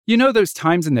You know those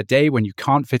times in the day when you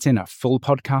can't fit in a full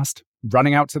podcast?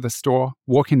 Running out to the store,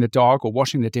 walking the dog, or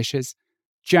washing the dishes?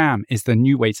 Jam is the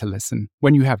new way to listen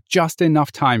when you have just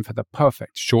enough time for the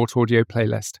perfect short audio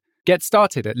playlist. Get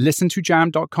started at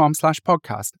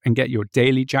listentojam.com/podcast and get your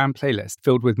daily Jam playlist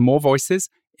filled with more voices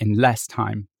in less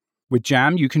time. With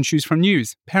Jam, you can choose from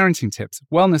news, parenting tips,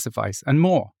 wellness advice, and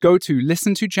more. Go to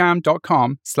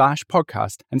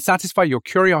listentojam.com/podcast and satisfy your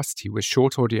curiosity with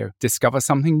short audio. Discover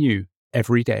something new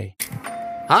every day.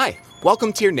 Hi,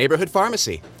 welcome to your neighborhood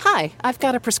pharmacy. Hi, I've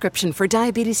got a prescription for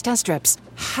diabetes test strips.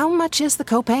 How much is the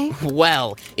copay?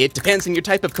 Well, it depends on your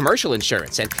type of commercial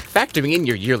insurance and factoring in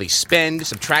your yearly spend,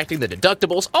 subtracting the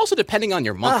deductibles, also depending on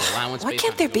your monthly allowance. Why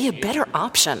can't there be a better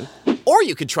option? Or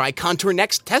you could try Contour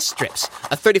Next test strips.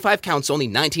 A 35 count's only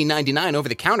 $19.99 over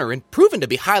the counter and proven to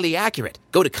be highly accurate.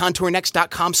 Go to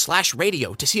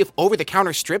contournext.com/radio to see if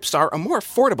over-the-counter strips are a more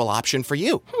affordable option for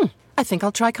you. I think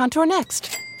I'll try Contour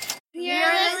Next. You're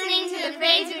listening to the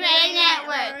Fade to Gray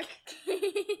Network.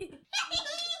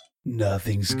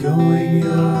 Nothing's going your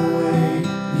way.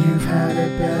 You've had a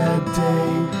bad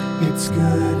day. It's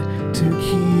good to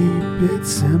keep it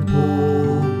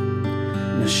simple.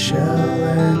 Michelle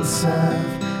and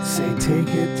Seth say take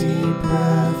a deep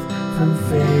breath from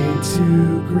fade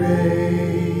to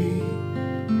gray.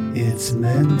 It's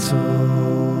mental.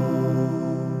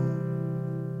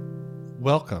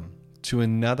 Welcome to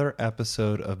another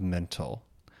episode of Mental.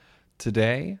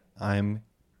 Today, I'm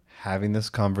having this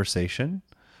conversation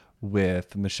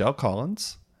with Michelle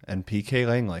Collins and PK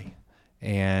Langley.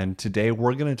 And today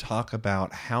we're going to talk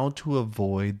about how to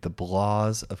avoid the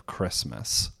blahs of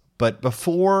Christmas. But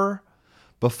before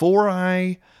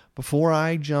I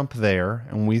jump there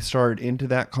and we start into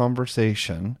that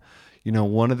conversation, you know,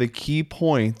 one of the key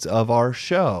points of our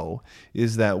show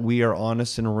is that we are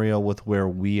honest and real with where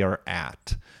we are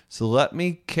at. So let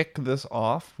me kick this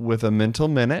off with a mental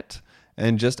minute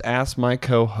and just ask my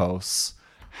co-hosts,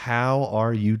 how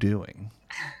are you doing?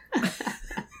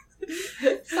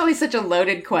 It's always such a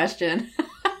loaded question.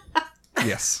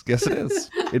 Yes, it is.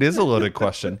 It is a loaded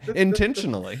question,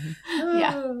 intentionally.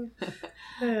 Yeah.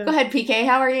 Go ahead, PK.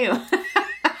 How are you?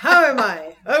 How am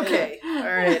I? Okay. All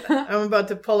right. I'm about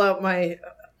to pull out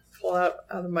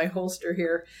of my holster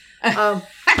here.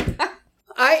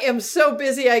 I am so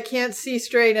busy I can't see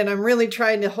straight, and I'm really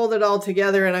trying to hold it all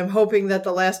together. And I'm hoping that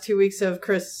the last 2 weeks of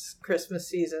Christmas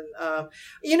season,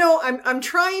 I'm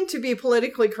trying to be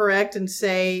politically correct and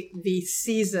say the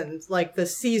seasons, like the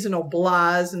seasonal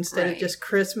blahs instead of just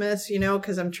Christmas.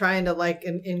 Because I'm trying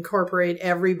to incorporate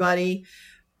everybody.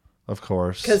 Of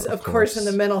course. Because of course, in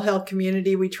the mental health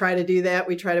community, we try to do that.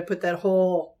 We try to put that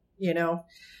whole,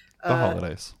 the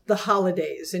holidays. The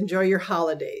holidays. Enjoy your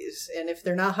holidays. And if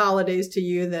they're not holidays to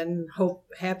you, then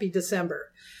happy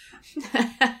December.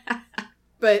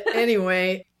 But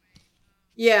anyway,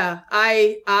 yeah,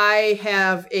 I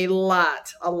have a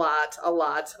lot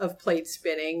of plate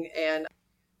spinning, and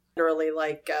literally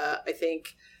I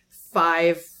think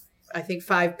five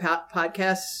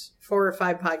podcasts, 4 or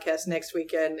 5 podcasts next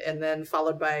weekend, and then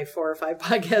followed by 4 or 5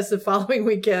 podcasts the following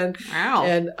weekend. Wow.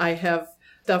 And I have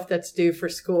stuff that's due for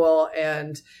school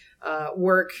and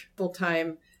work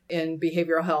full-time in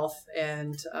behavioral health,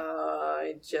 and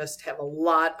I just have a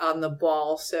lot on the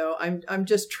ball. So I'm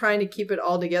just trying to keep it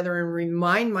all together and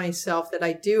remind myself that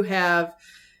I do have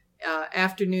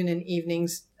afternoon and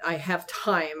evenings. I have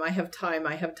time,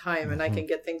 and I can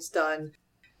get things done.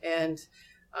 And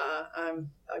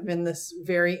I'm in this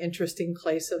very interesting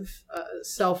place of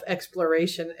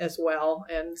self-exploration as well.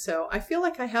 And so I feel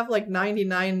like I have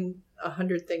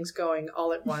 100 things going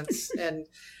all at once. And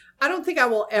I don't think I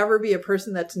will ever be a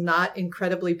person that's not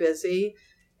incredibly busy.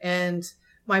 And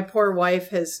my poor wife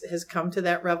has come to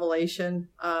that revelation.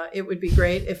 It would be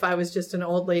great if I was just an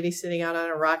old lady sitting out on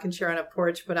a rocking chair on a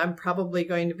porch, but I'm probably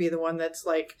going to be the one that's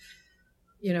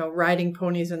riding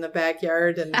ponies in the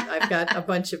backyard, and I've got a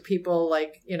bunch of people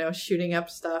shooting up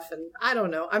stuff, and I don't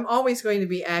know. I'm always going to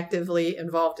be actively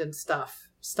involved in stuff.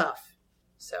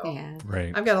 So Yeah.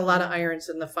 Right. I've got a lot of irons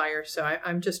in the fire. So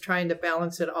I'm just trying to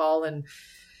balance it all and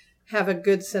have a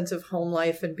good sense of home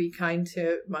life and be kind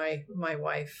to my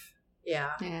wife.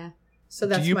 Yeah. Yeah. So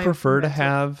that's Do you prefer to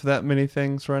have that many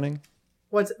things running?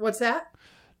 What's that?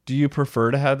 Do you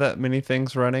prefer to have that many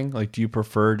things running? Do you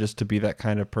prefer just to be that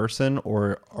kind of person,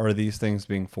 or are these things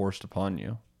being forced upon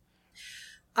you?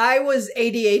 I was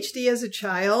ADHD as a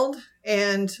child,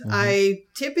 and I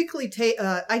typically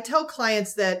I tell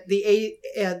clients that the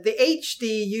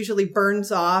HD usually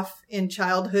burns off in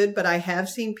childhood, but I have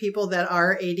seen people that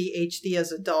are ADHD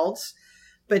as adults,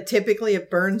 but typically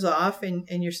it burns off and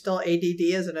you're still ADD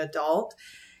as an adult.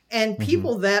 And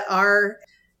people that are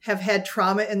have had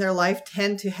trauma in their life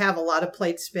tend to have a lot of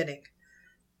plates spinning.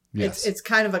 Yes. It's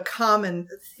kind of a common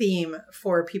theme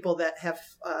for people that have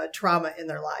trauma in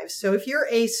their lives. So if you're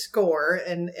ACE score,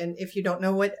 and if you don't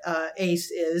know what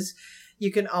ACE is,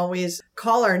 you can always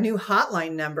call our new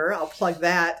hotline number. I'll plug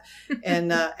that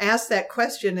and ask that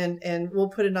question, and we'll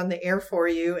put it on the air for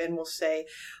you. And we'll say,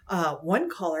 one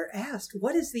caller asked,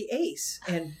 what is the ACE?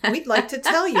 And we'd like to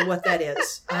tell you what that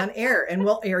is on air. And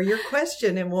we'll air your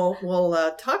question, and we'll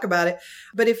talk about it.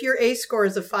 But if your ACE score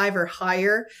is a 5 or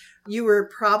higher, you were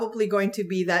probably going to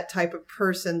be that type of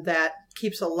person that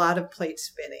keeps a lot of plates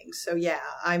spinning. So yeah,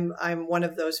 I'm one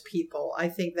of those people. I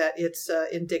think that it's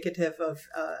indicative of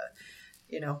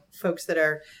folks that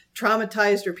are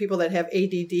traumatized or people that have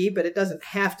ADD, but it doesn't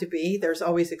have to be. There's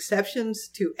always exceptions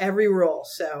to every rule.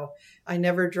 So I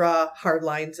never draw hard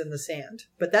lines in the sand,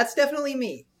 but that's definitely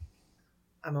me.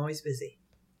 I'm always busy.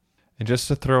 And just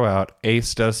to throw out,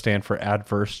 ACE does stand for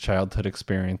Adverse Childhood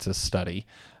Experiences Study.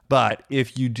 But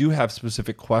if you do have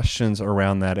specific questions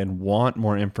around that and want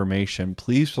more information,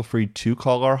 please feel free to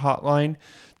call our hotline.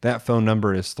 That phone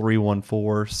number is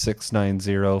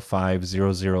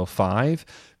 314-690-5005.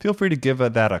 Feel free to give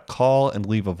that a call and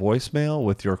leave a voicemail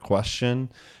with your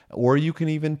question, or you can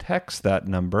even text that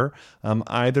number.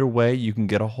 Either way, you can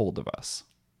get a hold of us.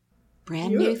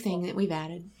 Brand new thing that we've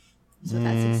added. So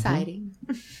that's exciting.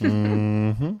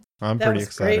 Mm-hmm. I'm that pretty was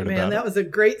excited great, man. about That was a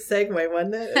great segue,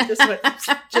 wasn't it? It just went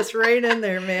just right in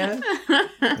there, man.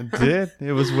 it. It did.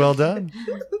 It was well done.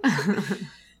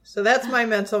 So that's my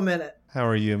mental minute. How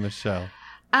are you, Michelle?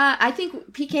 I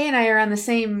think PK and I are on the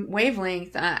same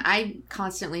wavelength. I'm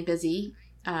constantly busy,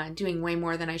 doing way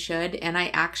more than I should. And I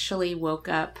actually woke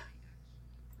up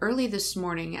early this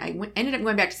morning. I ended up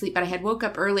going back to sleep, but I had woke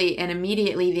up early, and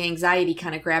immediately the anxiety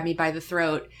kind of grabbed me by the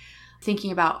throat,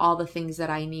 thinking about all the things that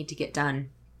I need to get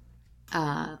done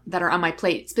that are on my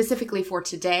plate, specifically for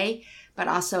today, but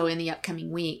also in the upcoming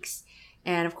weeks.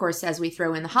 And of course, as we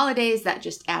throw in the holidays, that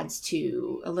just adds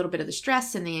to a little bit of the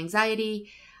stress and the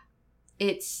anxiety.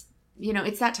 It's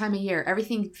that time of year.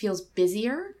 Everything feels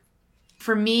busier.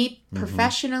 For me,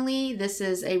 professionally, this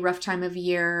is a rough time of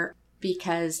year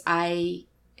because I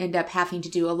end up having to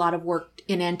do a lot of work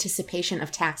in anticipation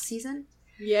of tax season.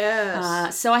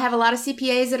 Yes. So I have a lot of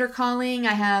CPAs that are calling.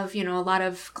 I have, a lot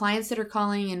of clients that are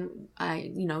calling,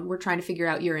 and we're trying to figure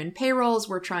out year-end payrolls.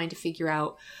 We're trying to figure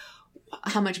out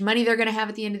how much money they're going to have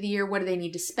at the end of the year. What do they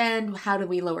need to spend? How do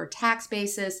we lower tax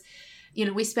basis?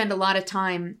 We spend a lot of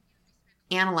time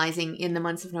analyzing in the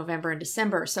months of November and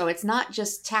December. So it's not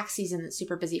just tax season that's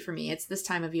super busy for me. It's this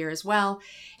time of year as well.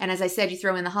 And as I said, you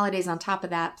throw in the holidays on top of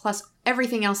that, plus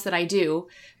everything else that I do,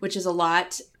 which is a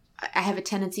lot. I have a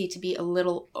tendency to be a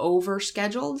little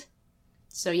over-scheduled.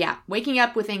 So yeah, waking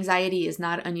up with anxiety is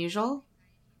not unusual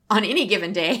on any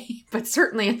given day, but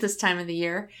certainly at this time of the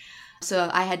year.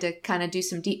 So I had to kind of do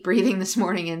some deep breathing this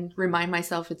morning and remind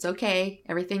myself it's okay.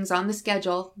 Everything's on the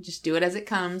schedule. Just do it as it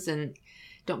comes and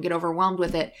don't get overwhelmed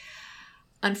with it.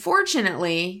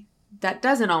 Unfortunately, that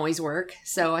doesn't always work.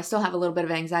 So I still have a little bit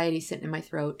of anxiety sitting in my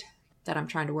throat that I'm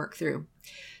trying to work through.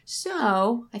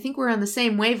 So I think we're on the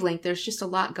same wavelength. There's just a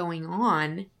lot going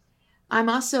on. I'm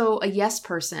also a yes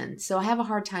person. So I have a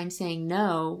hard time saying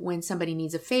no when somebody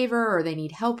needs a favor or they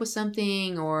need help with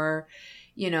something, or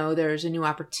there's a new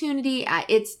opportunity.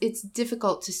 It's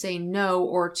difficult to say no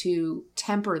or to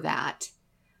temper that.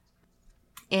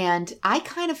 And I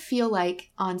kind of feel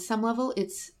like on some level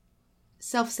it's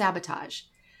self-sabotage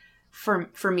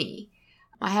for me.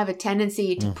 I have a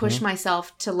tendency to push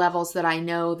myself to levels that I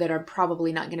know that are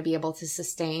probably not going to be able to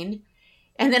sustain.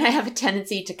 And then I have a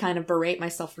tendency to kind of berate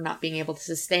myself for not being able to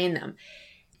sustain them.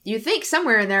 You think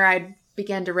somewhere in there I'd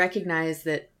begin to recognize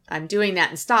that I'm doing that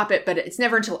and stop it, but it's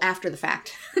never until after the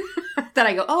fact that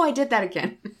I go, oh, I did that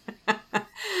again.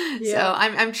 Yeah. So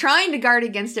I'm trying to guard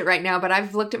against it right now, but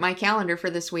I've looked at my calendar for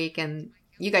this week, and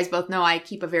you guys both know I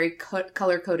keep a very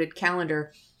color-coded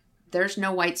calendar. There's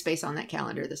no white space on that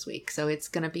calendar this week, so it's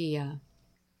gonna be a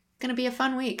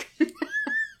fun week.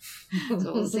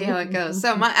 So we'll see how it goes.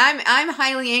 So I'm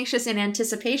highly anxious in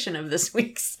anticipation of this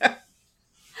week. So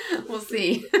we'll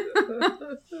see.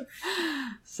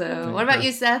 So what about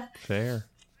you, Seth? Fair.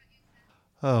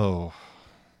 Oh,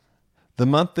 the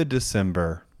month of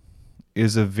December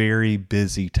is a very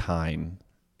busy time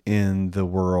in the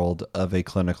world of a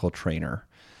clinical trainer.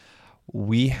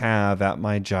 We have at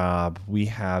my job, we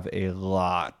have a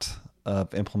lot of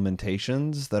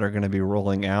implementations that are going to be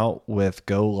rolling out with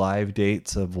go live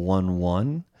dates of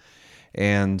 1/1.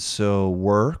 And so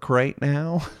work right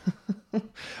now,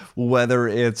 whether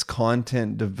it's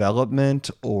content development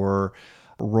or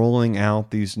rolling out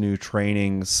these new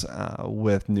trainings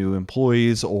with new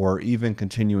employees, or even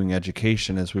continuing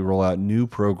education as we roll out new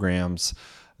programs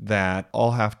that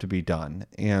all have to be done.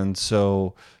 And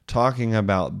so talking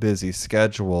about busy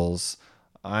schedules,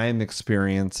 I'm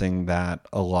experiencing that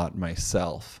a lot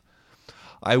myself.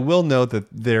 I will note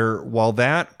that while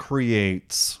that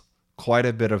creates quite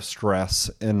a bit of stress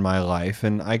in my life,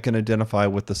 and I can identify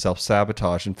with the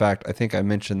self-sabotage. In fact, I think I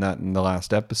mentioned that in the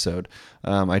last episode.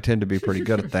 I tend to be pretty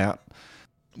good at that.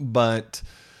 But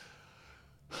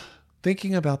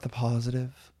thinking about the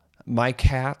positive, my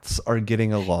cats are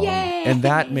getting along. Yay! And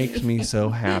that makes me so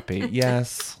happy.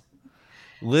 Yes.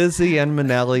 Lizzie and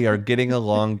Manelli are getting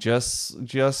along just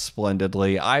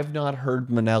splendidly. I've not heard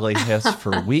Manelli hiss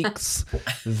for weeks.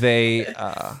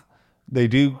 They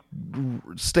do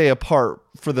stay apart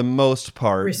for the most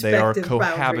part. They are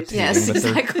cohabitating. Yes,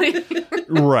 exactly.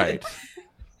 Right.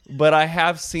 But I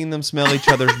have seen them smell each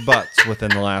other's butts within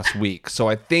the last week. So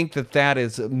I think that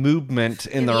is movement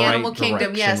in the right animal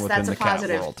kingdom, direction yes, within that's the a cat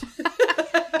positive. world.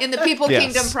 In the people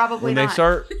kingdom, probably when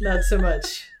not. Not so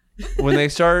much. When they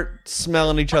start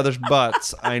smelling each other's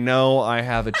butts, I know I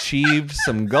have achieved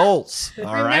some goals.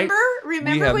 All right.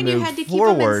 Remember when you had to keep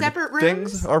them in separate rooms?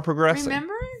 Things are progressing.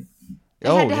 Remember?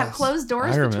 They had to have closed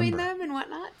doors between them and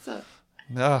whatnot. So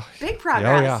big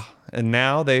progress. Oh yeah. And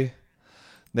now they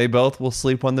both will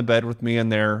sleep on the bed with me in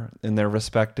their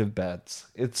respective beds.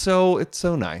 It's so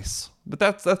nice. But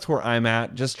that's where I'm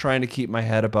at, just trying to keep my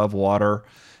head above water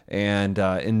and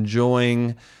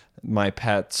enjoying my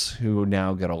pets who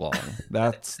now get along.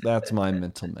 That's my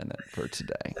mental minute for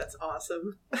today. That's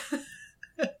awesome.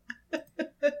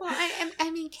 Well, I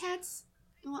mean, cats,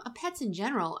 pets in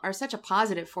general are such a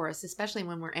positive for us, especially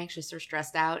when we're anxious or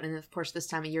stressed out. And of course, this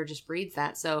time of year just breeds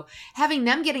that. So having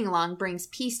them getting along brings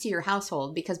peace to your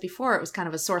household, because before it was kind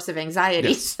of a source of anxiety.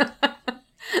 Yes.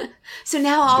 So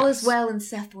now all is well in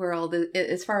Seth world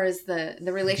as far as the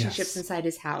relationships inside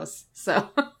his house. So,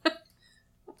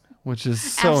 which is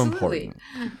so Absolutely.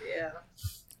 Important. Yeah,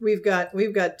 we've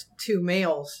got two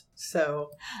males. So,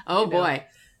 boy,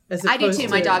 I do too.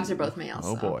 My dogs are both males.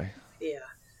 Oh boy.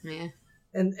 Yeah.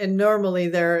 And normally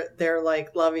they're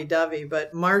like lovey-dovey,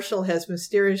 but Marshall has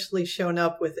mysteriously shown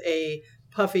up with a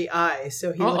puffy eye,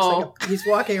 so he looks like he's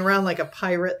walking around like a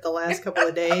pirate the last couple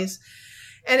of days.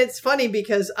 And it's funny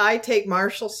because I take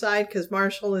Marshall's side because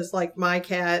Marshall is like my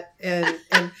cat and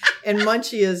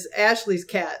Munchie is Ashley's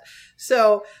cat.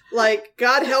 So, like,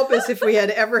 God help us if we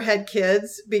had ever had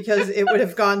kids, because it would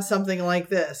have gone something like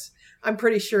this. I'm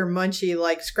pretty sure Munchie,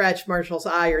 like, scratched Marshall's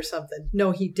eye or something. No,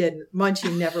 he didn't.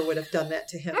 Munchie never would have done that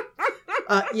to him.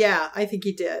 Yeah, I think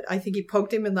he did. I think he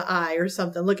poked him in the eye or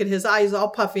something. Look at his eyes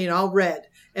all puffy and all red.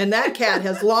 And that cat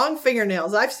has long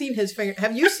fingernails. I've seen his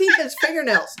Have you seen his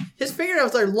fingernails? His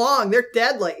fingernails are long. They're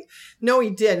deadly. No, he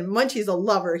didn't. Munchie's a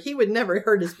lover. He would never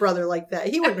hurt his brother like that.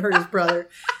 He wouldn't hurt his brother.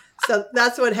 So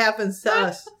that's what happens to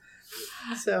us.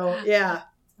 So, yeah.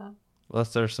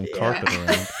 Unless there's some carpet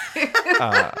around.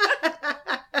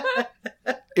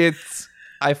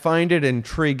 I find it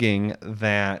intriguing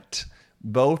that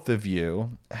both of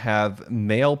you have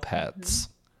male pets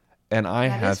and I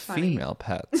have female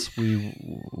pets.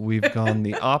 We've gone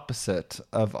the opposite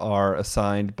of our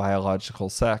assigned biological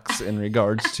sex in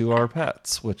regards to our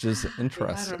pets, which is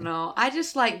interesting. I don't know. I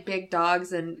just like big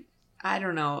dogs, and I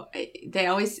don't know.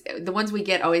 The ones we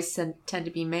get always tend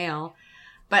to be male.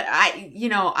 But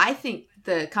I think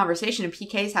the conversation in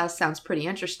PK's house sounds pretty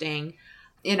interesting.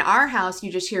 In our house,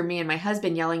 you just hear me and my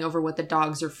husband yelling over what the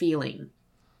dogs are feeling.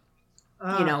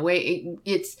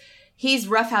 He's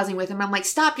roughhousing with him. I'm like,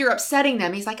 stop, you're upsetting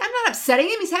them. He's like, I'm not upsetting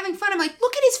him. He's having fun. I'm like,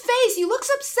 look at his face. He looks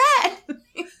upset.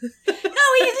 No,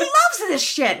 he loves this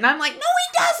shit. And I'm like, no,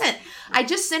 he doesn't. I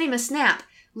just sent him a snap.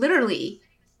 Literally,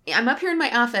 I'm up here in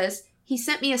my office. He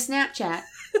sent me a Snapchat.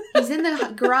 He's in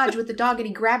the garage with the dog, and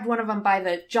he grabbed one of them by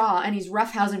the jaw, and he's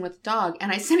roughhousing with the dog.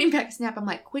 And I sent him back a snap. I'm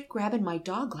like, quit grabbing my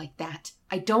dog like that.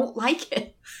 I don't like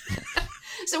it.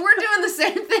 So we're doing the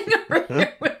same thing over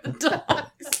here with the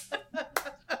dogs.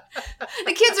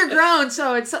 The kids are grown,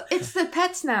 so it's the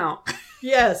pets now.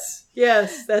 Yes,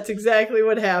 that's exactly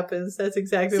what happens. That's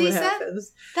exactly what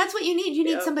happens. That's what you need. You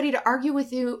need somebody to argue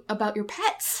with you about your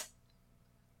pets.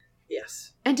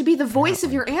 Yes. And to be the voice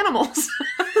of your animals.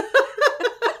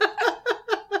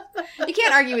 You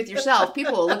can't argue with yourself.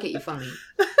 People will look at you funny.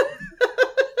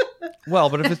 Well,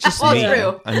 but if it's just me,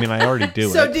 true. I mean, I already do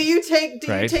it. So do you take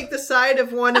the side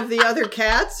of one of the other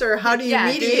cats, or how do you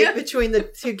mediate between the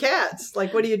two cats?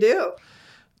 Like, what do you do?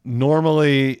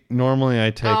 Normally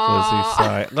I take Lizzie's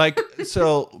side. Like,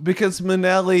 so, because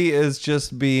Manelli is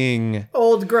just being...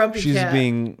 Old grumpy cat. She's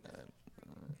being...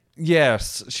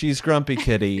 Yes, she's Grumpy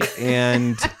Kitty,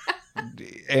 and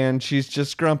she's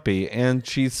just grumpy, and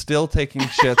she's still taking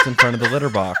shits in front of the litter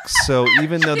box. So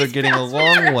even though they're getting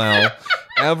along well,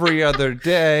 every other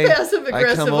day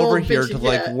I come over here to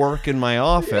like work in my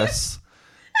office,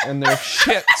 and there's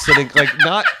shit sitting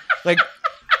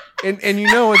and you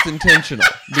know it's intentional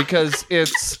because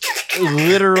it's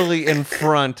literally in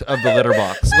front of the litter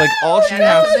box. Like all she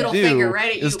has to do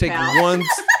is take one.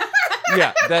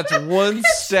 Yeah, that's one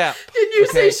step. Did you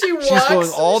say she walks? She's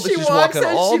going she's walking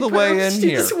all the way in here.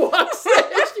 She just walks and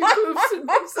she poops and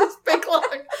makes this big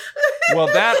long. Well,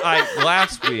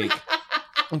 last week.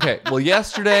 Okay, well,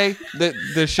 yesterday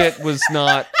the shit was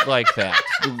not like that.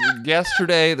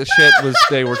 Yesterday the shit was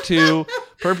they were two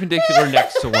perpendicular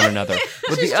next to one another.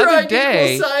 But the other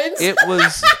day it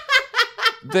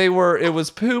was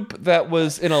poop that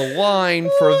was in a line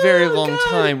for a very long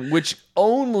time, which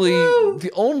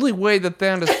the only way that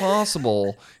is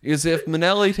possible is if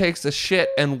Manelli takes a shit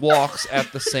and walks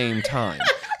at the same time.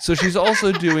 So she's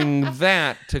also doing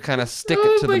that to kind of stick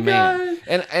it to the man.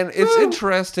 And it's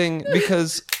interesting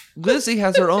because Lizzie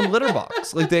has her own litter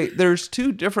box. Like there's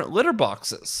two different litter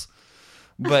boxes.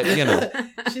 But, you know.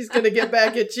 She's going to get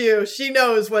back at you. She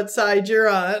knows what side you're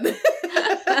on.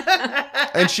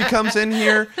 And she comes in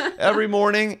here every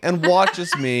morning and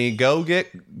watches me go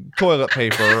get toilet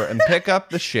paper and pick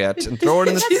up the shit and throw it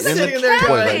in the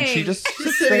toilet.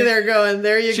 She's sitting there going,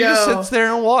 there you go. She just sits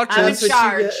there and watches. I'm in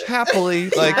charge. Happily.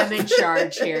 Like, I'm in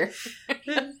charge here.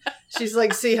 She's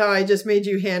like, see how I just made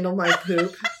you handle my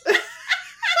poop?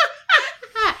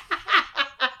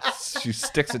 She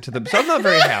sticks it to them. So I'm not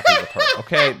very happy with her.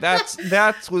 Okay,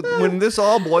 that's when this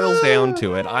all boils down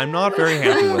to it. I'm not very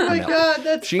happy with her. Oh my God,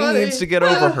 that's She funny. needs to get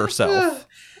over herself.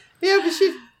 Yeah, but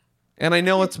she. And I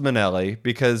know it's Manelli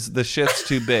because the shit's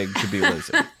too big to be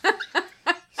Lizzie.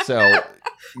 So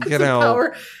you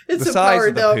know, the size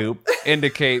of the poop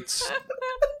indicates.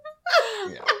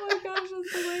 Yeah.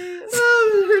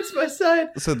 Oh, it hurts my side.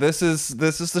 So this is the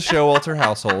Showalter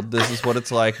household. This is what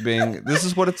it's like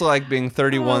being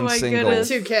 31 single,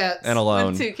 2 cats, and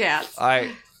alone. With 2 cats.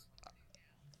 I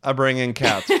bring in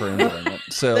cats for enjoyment.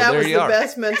 So that there was you the are.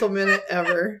 best mental minute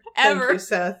ever. Thank you,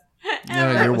 Seth.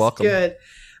 Yeah, you're welcome. Good.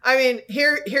 I mean,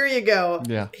 here you go.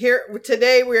 Yeah.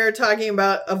 Today we are talking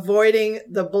about avoiding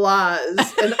the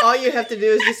blahs, and all you have to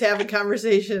do is just have a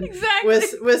conversation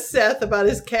with Seth about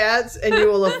his cats, and you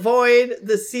will avoid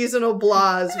the seasonal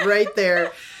blahs right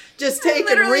there. Just take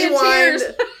and rewind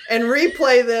and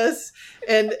replay this,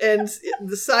 and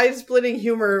the side-splitting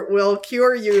humor will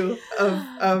cure you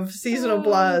of seasonal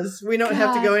blahs. We don't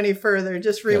have to go any further.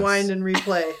 Just rewind and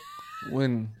replay.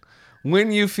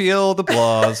 When you feel the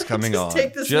blahs coming on,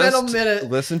 take this mental minute.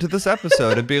 Listen to this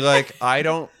episode and be like,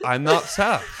 I'm not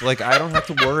Seth. Like, I don't have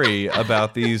to worry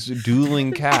about these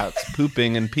dueling cats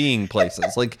pooping and peeing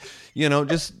places. Like, you know,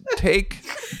 just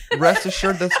rest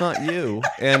assured that's not you.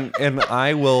 And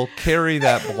I will carry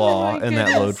that blah and that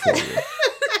load for you.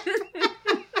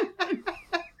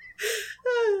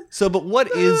 So, but what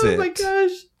is it? Oh my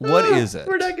gosh. What is it?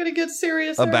 We're not going to get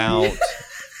serious about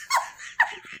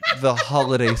the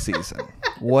holiday season.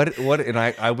 What and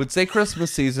I would say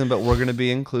Christmas season, but we're going to be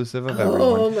inclusive of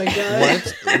everyone. Oh my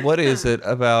god. What is it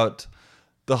about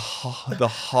the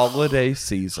holiday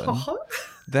season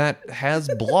that has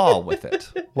blah with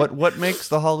it? What makes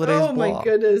the holidays blah?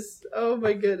 Oh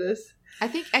my goodness. I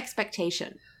think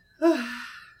expectation.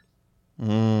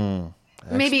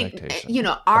 Maybe, you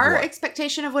know, our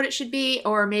expectation of what it should be,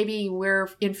 or maybe we're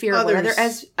in fear of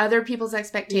what other people's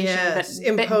expectations. Yes,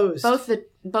 imposed.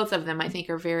 Both of them, I think,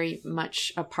 are very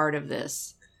much a part of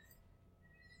this.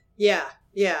 Yeah,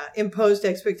 imposed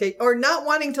expectation, or not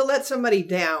wanting to let somebody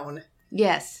down.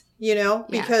 Yes, you know,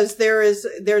 because there's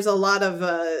a lot of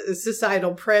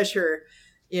societal pressure,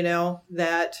 you know,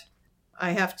 that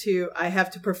I have to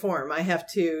perform. I have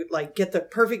to get the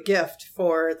perfect gift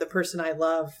for the person I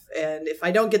love. And if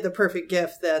I don't get the perfect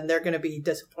gift, then they're going to be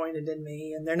disappointed in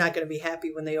me, and they're not going to be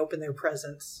happy when they open their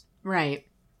presents. Right.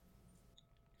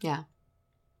 Yeah.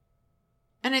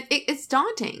 And it's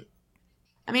daunting.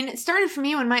 I mean, it started for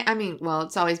me when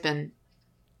it's always been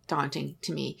daunting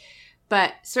to me,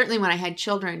 but certainly when I had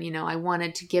children, you know, I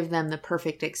wanted to give them the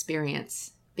perfect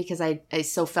experience, because I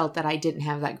so felt that I didn't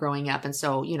have that growing up. And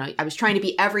so, you know, I was trying to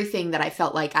be everything that I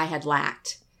felt like I had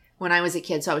lacked when I was a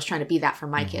kid. So I was trying to be that for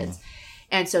my kids.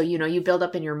 And so, you know, you build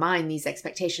up in your mind these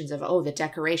expectations of, the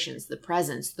decorations, the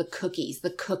presents, the cookies, the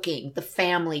cooking, the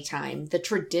family time, the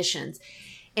traditions.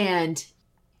 And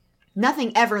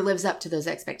nothing ever lives up to those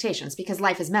expectations because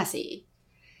life is messy.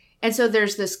 And so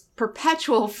there's this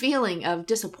perpetual feeling of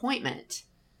disappointment,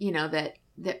 you know, that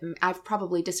that I've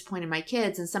probably disappointed my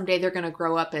kids, and someday they're going to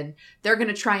grow up and they're going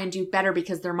to try and do better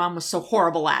because their mom was so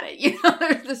horrible at it. You know,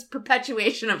 there's this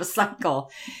perpetuation of a cycle.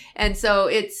 And so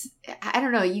I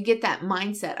don't know, you get that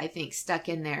mindset, I think, stuck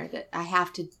in there that I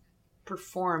have to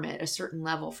perform at a certain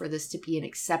level for this to be an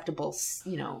acceptable,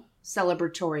 you know,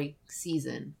 celebratory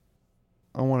season.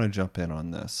 I want to jump in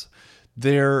on this.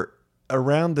 There,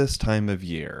 around this time of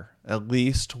year, at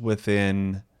least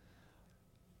within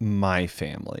my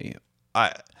family,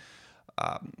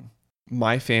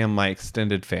 my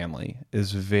extended family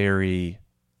is very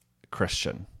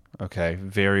Christian, okay?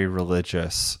 Very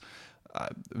religious,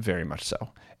 very much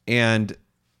so. And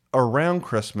around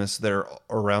Christmas,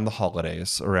 around the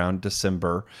holidays, around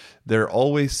December, there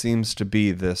always seems to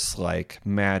be this like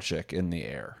magic in the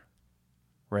air,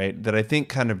 right? That I think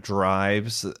kind of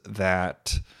drives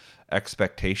that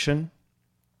expectation.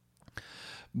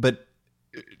 But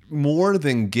more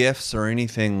than gifts or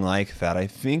anything like that, I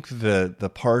think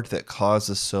the part that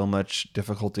causes so much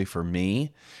difficulty for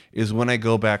me is when I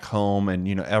go back home and,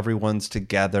 you know, everyone's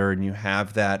together and you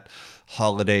have that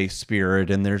holiday spirit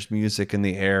and there's music in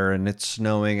the air and it's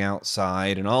snowing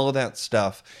outside and all of that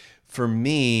stuff. For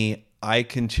me, I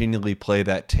continually play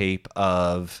that tape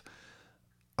of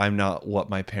I'm not what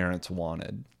my parents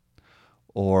wanted,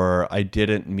 or I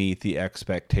didn't meet the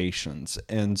expectations.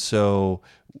 And so,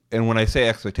 and when I say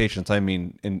expectations, I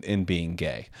mean in being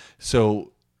gay.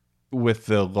 So with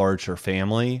the larger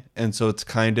family. And so it's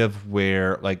kind of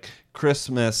where like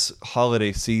Christmas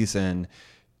holiday season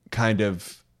kind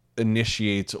of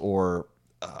initiates or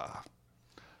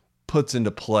puts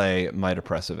into play my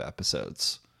depressive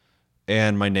episodes,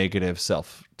 and my negative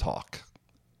self-talk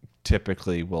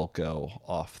typically will go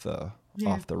off the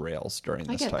rails during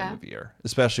this time of year,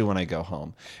 especially when I go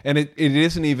home. And it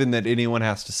isn't even that anyone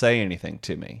has to say anything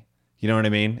to me. You know what I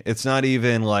mean? It's not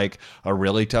even like a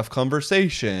really tough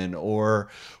conversation or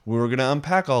we're going to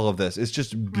unpack all of this. It's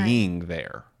just being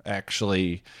there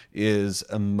actually is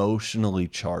emotionally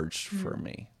charged for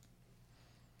me.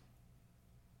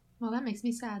 Well, that makes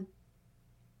me sad.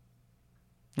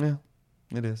 Yeah,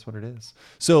 it is what it is.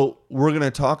 So we're going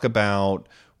to talk about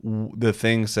the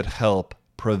things that help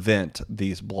prevent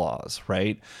these blahs,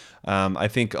 right? I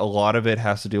think a lot of it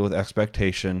has to do with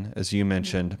expectation, as you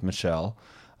mentioned, Michelle.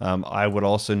 I would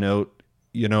also note,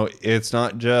 you know, it's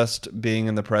not just being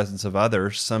in the presence of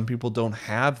others. Some people don't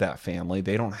have that family.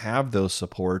 They don't have those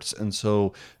supports. And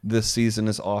so this season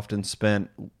is often spent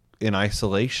in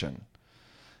isolation.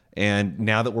 And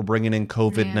now that we're bringing in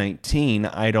COVID-19,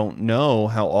 I don't know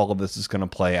how all of this is going to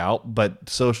play out, but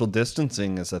social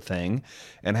distancing is a thing.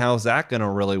 And how is that going to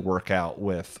really work out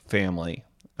with family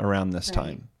around this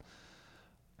time?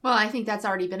 Well, I think that's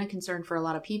already been a concern for a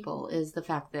lot of people, is the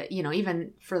fact that, you know,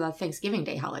 even for the Thanksgiving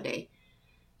Day holiday,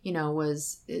 you know,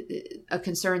 was a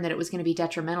concern that it was going to be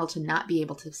detrimental to not be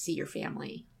able to see your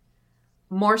family.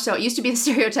 More so, it used to be the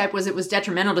stereotype was it was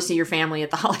detrimental to see your family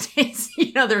at the holidays.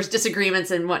 You know, there's disagreements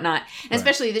and whatnot, and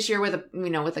especially this year with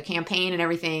a campaign and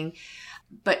everything.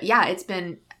 But yeah, it's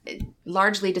been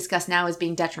largely discussed now as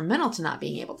being detrimental to not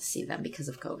being able to see them because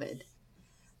of COVID.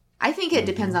 I think it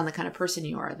depends on the kind of person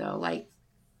you are, though. Like,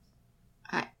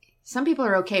 some people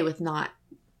are okay with not,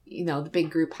 you know, the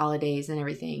big group holidays and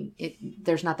everything.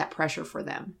 There's not that pressure for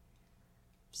them.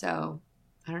 So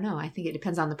I don't know. I think it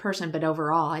depends on the person, but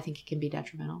overall, I think it can be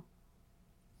detrimental.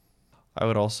 I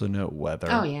would also note weather.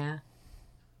 Oh, yeah.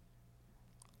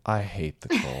 I hate the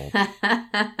cold.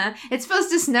 It's supposed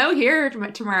to snow here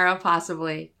tomorrow,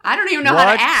 possibly. I don't even know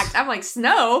how to act. I'm like,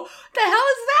 snow? What the hell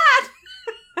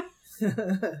is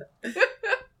that?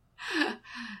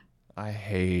 I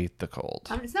hate the cold.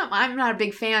 I'm not a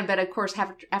big fan, but of course,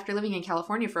 after living in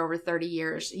California for over 30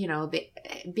 years, you know,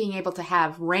 being able to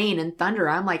have rain and thunder,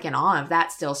 I'm like in awe of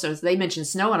that still. So as they mentioned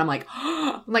snow, and I'm like,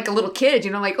 I'm like a little kid,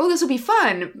 you know, like, oh, this will be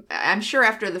fun. I'm sure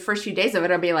after the first few days of it,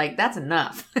 I'll be like, that's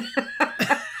enough.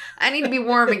 I need to be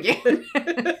warm again.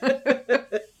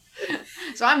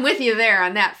 So I'm with you there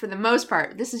on that for the most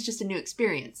part. This is just a new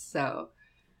experience. So.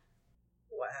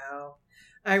 Wow.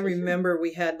 I remember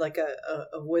we had like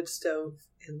a wood stove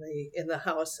in the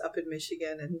house up in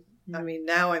Michigan, and I mean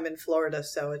now I'm in Florida,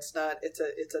 so it's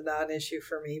a non-issue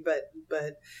for me.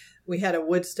 But we had a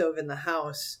wood stove in the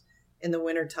house in the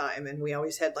wintertime, and we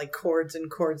always had like cords and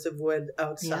cords of wood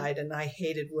outside, and I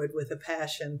hated wood with a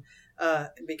passion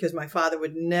because my father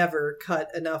would never cut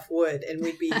enough wood, and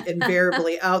we'd be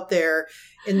invariably out there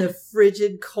in the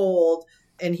frigid cold.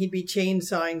 and he'd be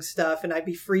chainsawing stuff and I'd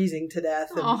be freezing to death.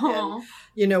 And,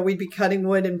 Aw. we'd be cutting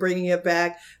wood and bringing it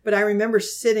back. But I remember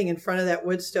sitting in front of that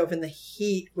wood stove and the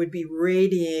heat would be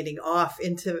radiating off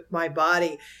into my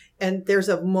body. And there's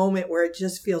a moment where it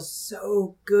just feels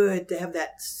so good to have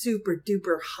that super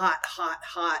duper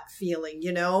hot feeling,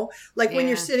 like when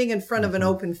you're sitting in front of an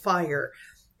open fire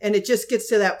and it just gets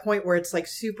to that point where it's like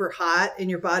super hot and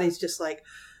your body's just like,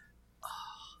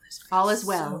 oh, this feels all is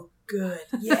well. So good.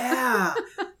 Yeah.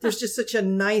 There's just such a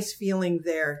nice feeling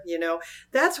there,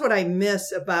 That's what I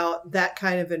miss about that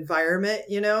kind of environment,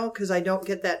 because I don't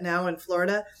get that now in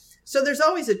Florida. So there's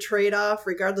always a trade-off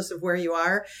regardless of where you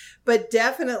are, but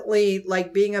definitely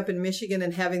like being up in Michigan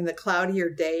and having the cloudier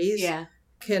days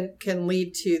can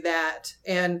lead to that.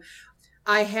 And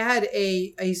I had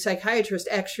a psychiatrist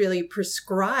actually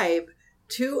prescribe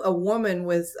to a woman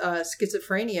with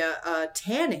schizophrenia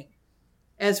tanning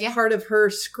as part of her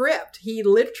script. He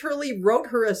literally wrote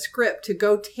her a script to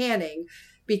go tanning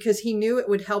because he knew it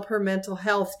would help her mental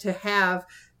health to have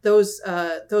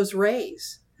those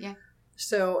rays. Yeah.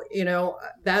 So,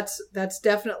 that's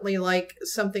definitely like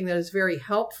something that is very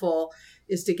helpful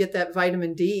is to get that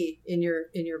vitamin D in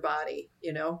your body,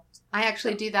 I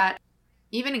actually do that.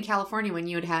 Even in California, when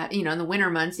you would have, in the winter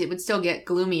months, it would still get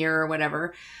gloomier or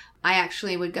whatever. I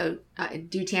actually would go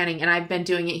do tanning, and I've been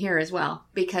doing it here as well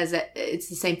because it's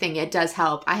the same thing. It does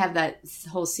help. I have that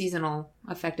whole seasonal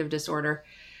affective disorder,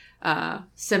 kind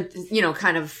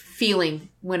of feeling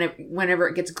whenever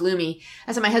it gets gloomy.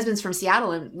 And so my husband's from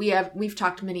Seattle, and we've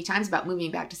talked many times about moving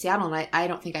back to Seattle, and I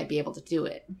don't think I'd be able to do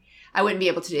it. I wouldn't be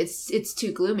able to. It's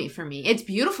too gloomy for me. It's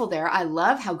beautiful there. I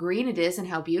love how green it is and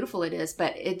how beautiful it is,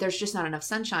 but there's just not enough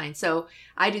sunshine. So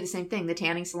I do the same thing. The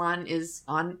tanning salon is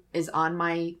on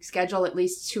my schedule at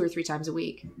least 2 or 3 times a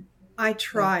week. I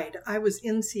tried. I was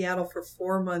in Seattle for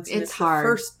 4 months. And it's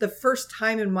hard. The first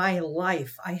time in my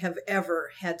life I have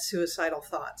ever had suicidal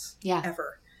thoughts. Yeah.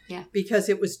 Ever. Yeah. Because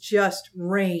it was just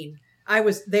rain. I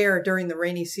was there during the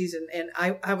rainy season and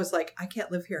I was like, I can't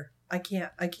live here. I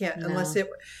can't no.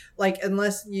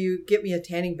 unless you get me a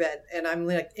tanning bed and I'm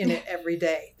like in it every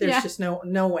day. There's just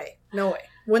no way.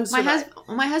 Wouldn't survive.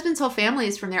 My husband's whole family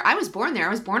is from there. I was born there. I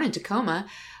was born in Tacoma.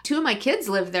 2 of my kids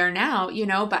live there now,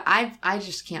 but I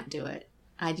just can't do it.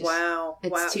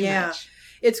 It's too much.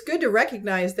 It's good to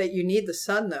recognize that you need the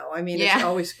sun though. I mean, it's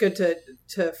always good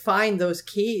to find those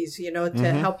keys,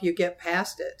 to help you get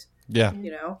past it. Yeah.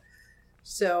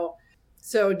 So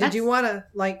did you want to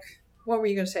what were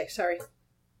you going to say? Sorry.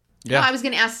 Yeah. No, I was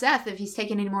going to ask Seth if he's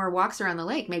taking any more walks around the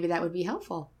lake. Maybe that would be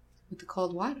helpful with the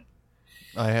cold water.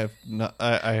 I have not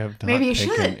Maybe you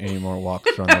taken should. any more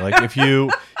walks around the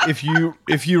lake.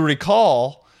 If you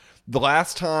recall, the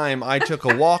last time I took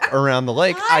a walk around the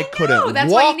lake, I couldn't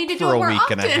That's why you walk need to do for it a more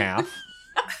week and a often. half.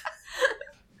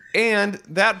 And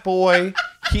that boy,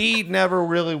 he never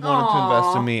really wanted to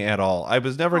invest in me at all. I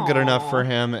was never good enough for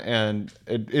him. And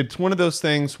it's one of those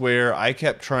things where I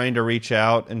kept trying to reach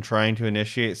out and trying to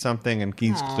initiate something, and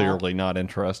he's clearly not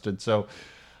interested. So,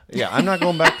 yeah, I'm not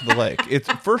going back to the lake.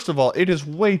 First of all, it is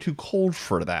way too cold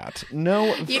for that.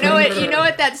 No. You know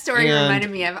what that story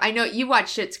reminded me of? I know you watch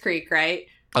Schitt's Creek, right?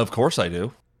 Of course I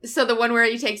do. So the one where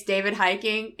he takes David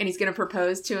hiking and he's going to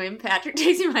propose to him. Patrick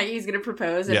takes him hiking, he's going to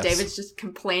propose, and David's just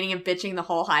complaining and bitching the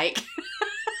whole hike.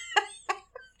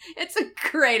 It's a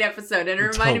great episode, and it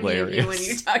reminded me of you when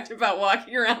you talked about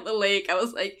walking around the lake. I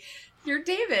was like, you're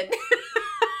David.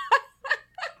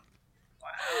 Wow,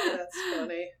 that's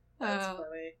funny. That's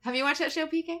funny. Have you watched that show,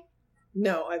 PK?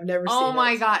 No, I've never seen it. Oh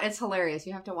my God, it's hilarious.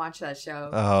 You have to watch that show.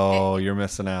 Oh, you're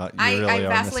missing out. You really I are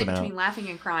vacillate missing out. between laughing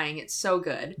and crying. It's so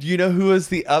good. Do you know who is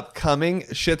the upcoming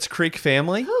Schitt's Creek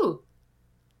family? Who?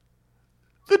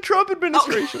 The Trump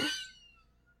administration.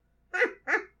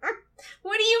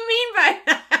 What do you mean by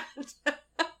that?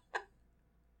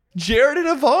 Jared and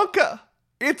Ivanka.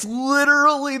 It's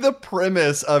literally the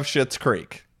premise of Schitt's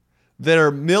Creek.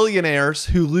 They're millionaires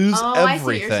who lose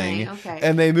everything,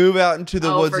 and they move out into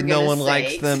the woods and no one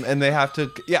likes them, and they have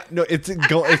to. Yeah, no,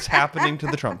 it's happening to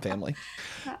the Trump family,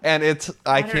 and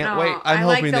I can't wait. I'm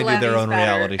hoping they do their own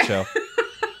reality show.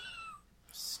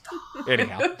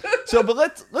 Anyhow,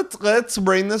 but let's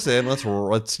bring this in. Let's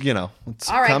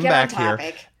come back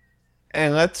here.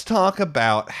 And let's talk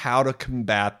about how to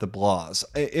combat the blahs.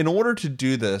 In order to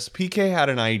do this, PK had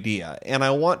an idea, and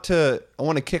I want to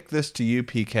kick this to you,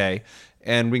 PK,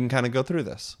 and we can kind of go through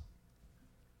this.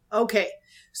 Okay.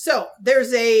 So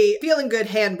there's a Feeling Good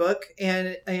handbook,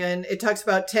 and it talks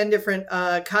about 10 different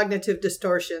cognitive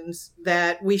distortions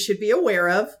that we should be aware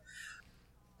of.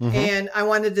 Mm-hmm. And I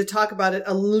wanted to talk about it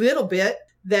a little bit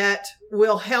that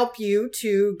will help you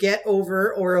to get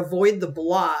over or avoid the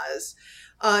blahs.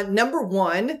 Number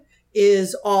one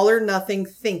is all or nothing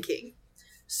thinking.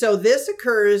 So this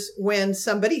occurs when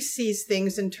somebody sees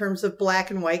things in terms of black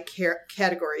and white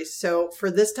categories. So for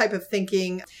this type of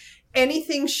thinking,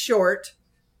 anything short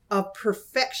of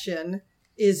perfection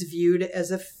is viewed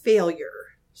as a failure.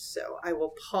 So I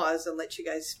will pause and let you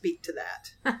guys speak to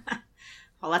that.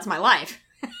 Well, that's my life.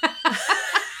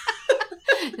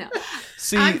 No.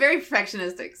 See, I'm very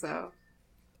perfectionistic, so.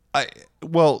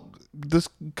 This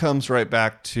comes right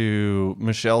back to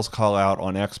Michelle's call out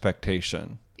on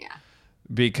expectation. Yeah.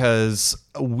 Because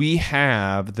we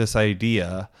have this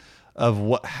idea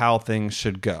of how things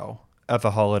should go at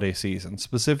the holiday season,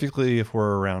 specifically if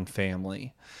we're around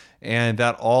family. And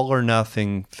that all or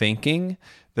nothing thinking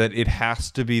that it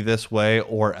has to be this way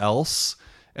or else.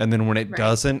 And then when it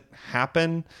doesn't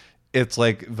happen, it's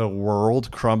like the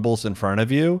world crumbles in front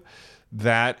of you.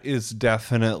 That is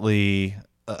definitely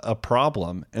a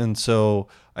problem. And so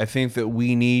I think that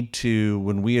we need to,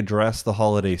 when we address the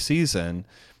holiday season,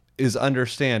 is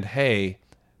understand, hey,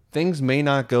 things may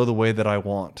not go the way that I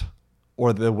want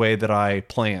or the way that I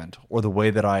planned or the way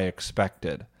that I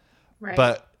expected. Right.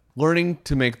 But learning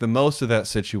to make the most of that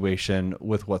situation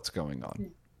with what's going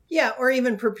on. Yeah, or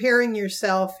even preparing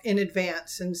yourself in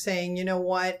advance and saying, you know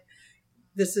what,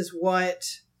 this is what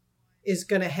is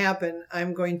going to happen.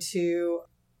 I'm going to,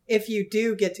 if you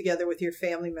do get together with your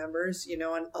family members, you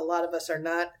know, and a lot of us are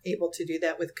not able to do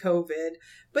that with COVID,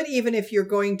 but even if you're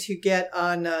going to get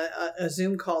on a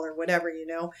Zoom call or whatever, you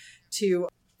know, to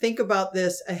think about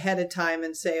this ahead of time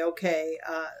and say, okay,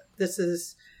 this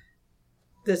is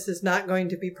not going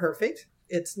to be perfect.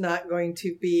 It's not going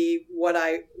to be what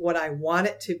I want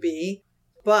it to be,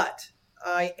 but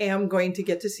I am going to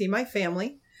get to see my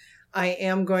family. I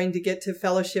am going to get to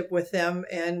fellowship with them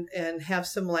and have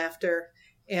some laughter,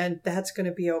 and that's going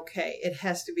to be okay. It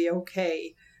has to be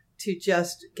okay to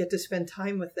just get to spend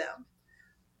time with them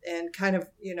and kind of,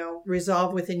 you know,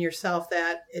 resolve within yourself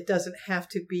that it doesn't have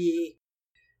to be,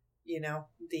 you know,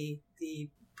 the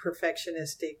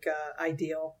perfectionistic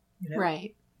ideal. You know?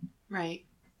 Right.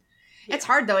 Yeah. It's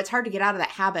hard, though. It's hard to get out of that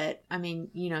habit. I mean,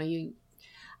 you know,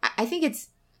 I think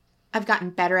I've gotten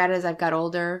better at it as I've got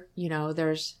older. You know,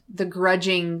 there's the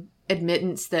grudging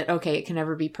admittance that, okay, it can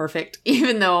never be perfect,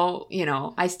 even though, you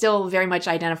know, I still very much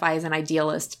identify as an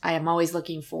idealist. I am always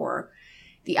looking for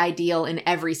the ideal in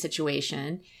every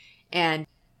situation. And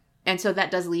so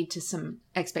that does lead to some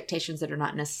expectations that are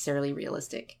not necessarily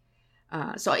realistic.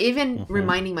 So even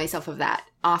reminding myself of that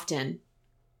often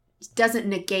doesn't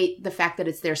negate the fact that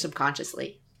it's there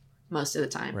subconsciously most of the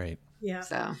time. Right. Yeah.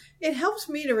 So it helps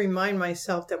me to remind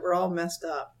myself that we're all messed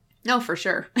up. No, for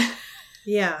sure.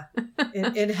 Yeah.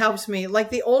 It helps me.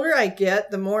 Like the older I get,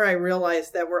 the more I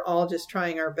realize that we're all just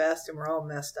trying our best and we're all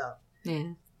messed up.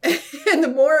 Yeah. And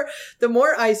the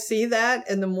more I see that,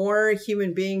 and the more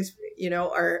human beings, you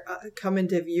know, are come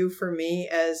into view for me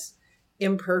as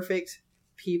imperfect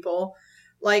people.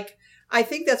 Like, I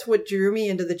think that's what drew me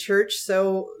into the church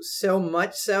so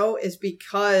much so, is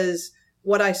because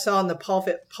what I saw in the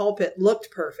pulpit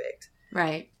looked perfect.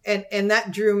 Right. And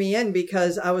that drew me in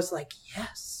because I was like,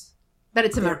 yes. But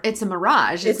it's a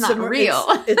mirage. It's not real.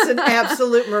 It's an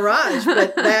absolute mirage.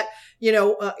 But that, you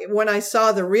know, when I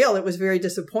saw the real, it was very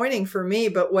disappointing for me.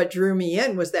 But what drew me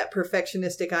in was that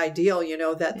perfectionistic ideal, you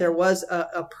know, that there was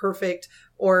a perfect,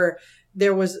 or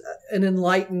there was an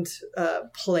enlightened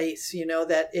place, you know,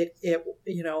 that it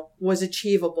you know, was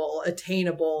achievable,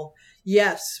 attainable.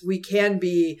 Yes, we can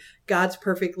be God's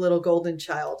perfect little golden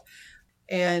child.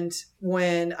 And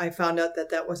when I found out that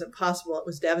that wasn't possible, it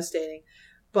was devastating.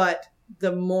 But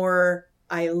the more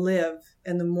I live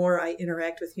and the more I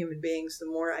interact with human beings, the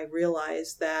more I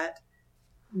realize that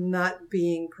not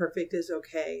being perfect is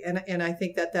okay. And I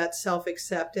think that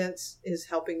self-acceptance is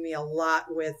helping me a lot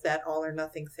with that all or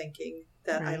nothing thinking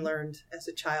that I learned as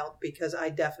a child, because I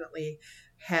definitely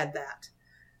had that.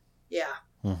 Yeah.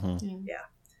 Mm-hmm. Yeah.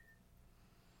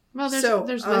 Well,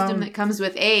 there's wisdom that comes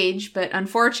with age, but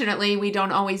unfortunately we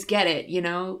don't always get it, you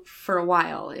know, for a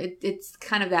while. It's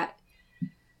kind of that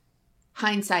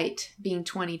hindsight being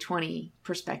 20/20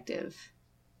 perspective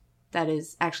that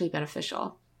is actually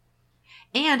beneficial.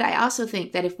 And I also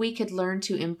think that if we could learn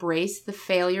to embrace the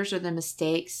failures or the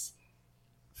mistakes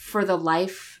for the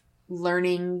life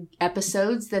learning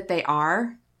episodes that they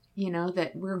are, you know,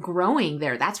 that we're growing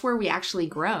there. That's where we actually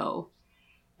grow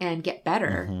and get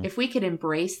better. Mm-hmm. If we could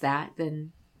embrace that,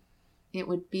 then it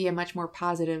would be a much more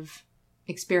positive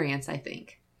experience, I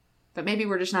think. But maybe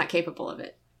we're just not capable of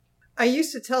it. I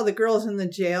used to tell the girls in the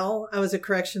jail, I was a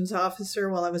corrections officer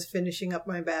while I was finishing up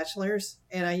my bachelor's,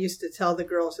 and I used to tell the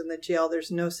girls in the jail, there's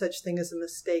no such thing as a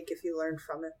mistake if you learn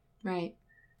from it. Right.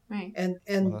 Right. And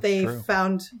Well, that's they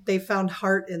true. found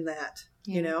heart in that,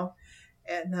 you Yeah. know,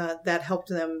 and that helped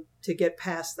them to get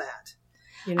past that.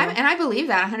 You know? And I believe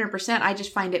that 100%. I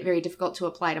just find it very difficult to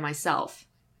apply to myself.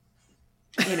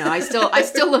 You know, I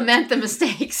still lament the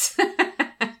mistakes.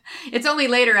 It's only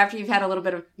later after you've had a little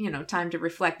bit of, you know, time to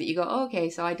reflect that you go, oh,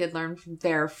 okay, so I did learn from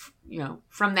there, you know,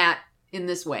 from that in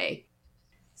this way.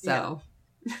 So,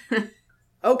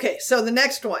 Okay, so the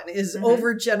next one is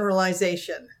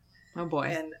overgeneralization. oh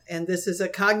boy. And this is a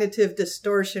cognitive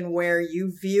distortion where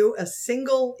you view a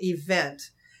single event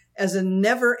as a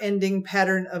never-ending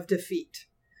pattern of defeat.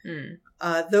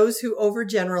 Those who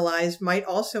overgeneralize might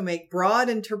also make broad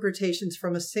interpretations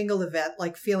from a single event,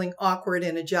 like feeling awkward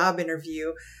in a job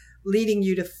interview, leading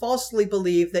you to falsely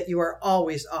believe that you are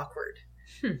always awkward.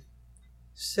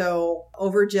 So,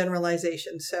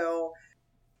 overgeneralization. So,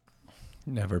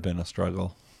 Never been a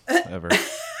struggle. Ever.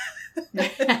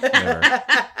 Never.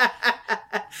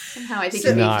 Somehow I think So-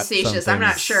 you're being Not facetious. I'm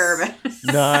not sure, but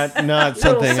Not little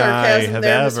something I sarcasm have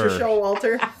there, ever. Mr.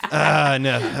 Showalter.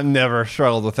 No, I've never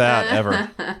struggled with that ever.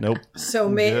 Nope. So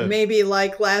Good. maybe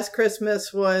like last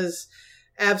Christmas was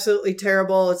absolutely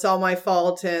terrible. It's all my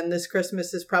fault. And this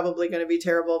Christmas is probably going to be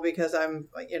terrible because I'm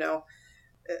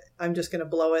just going to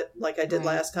blow it like I did Right.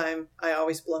 last time. I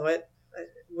always blow it.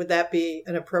 Would that be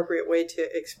an appropriate way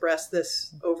to express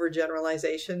this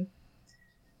overgeneralization?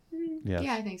 Yes.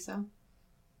 yeah, I think so.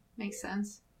 Makes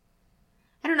sense.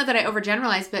 I don't know that I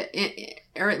overgeneralize, but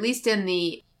or at least in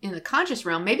the conscious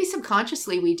realm, maybe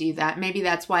subconsciously we do that. Maybe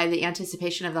that's why the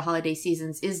anticipation of the holiday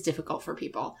seasons is difficult for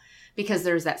people, because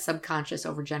there's that subconscious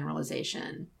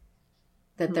overgeneralization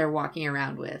that they're walking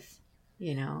around with,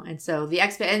 you know. And so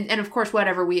and of course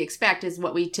whatever we expect is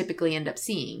what we typically end up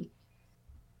seeing.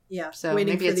 Yeah. So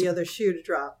waiting maybe for it's- the other shoe to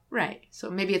drop. Right. So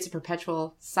maybe it's a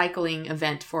perpetual cycling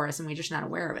event for us and we're just not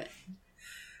aware of it.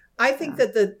 I think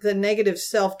that the negative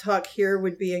self-talk here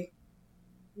would be,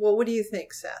 well, what do you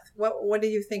think, Seth? What do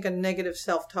you think a negative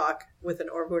self-talk with an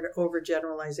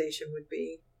overgeneralization would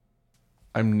be?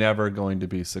 I'm never going to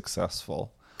be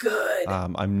successful. Good.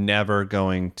 I'm never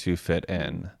going to fit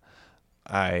in.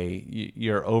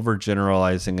 You're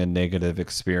overgeneralizing a negative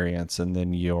experience, and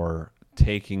then you're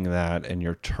taking that and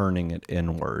you're turning it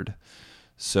inward.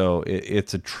 So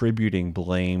it's attributing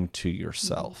blame to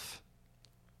yourself.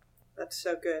 That's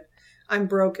so good. I'm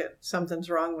broken. Something's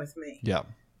wrong with me. Yeah.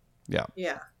 Yeah.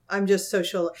 Yeah. I'm just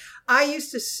social. I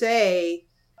used to say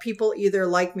people either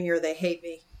like me or they hate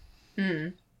me.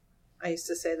 I used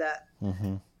to say that.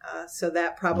 Mm-hmm. So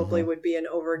that probably would be an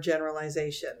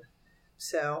overgeneralization.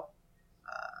 So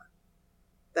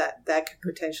that could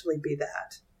potentially be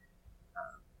that.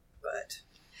 But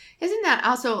Isn't that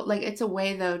also, like, it's a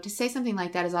way, though, to say something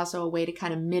like that is also a way to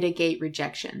kind of mitigate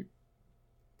rejection.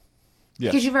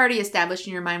 Yes. Because you've already established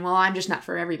in your mind, well, I'm just not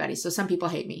for everybody, so some people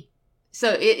hate me.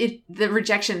 So the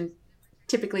rejection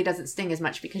typically doesn't sting as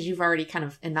much because you've already kind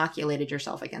of inoculated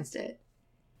yourself against it.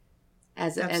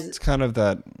 It's kind of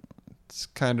the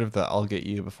I'll get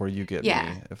you before you get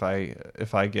Yeah. me.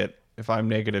 If I'm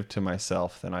negative to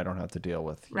myself, then I don't have to deal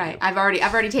with you. right. I've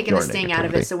already taken the sting out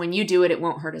of it, so when you do it, it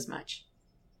won't hurt as much.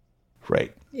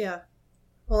 Right. yeah.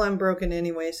 Well, I'm broken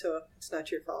anyway, so it's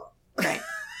not your fault. Right.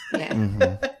 Yeah.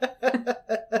 Mm-hmm.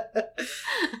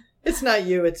 It's not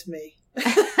you, it's me.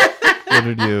 What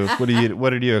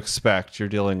did you expect? You're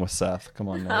dealing with Seth. Come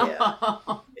on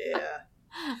now.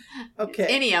 Yeah. Okay.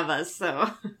 Any of us,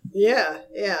 so. Yeah.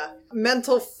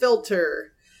 Mental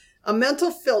filter. A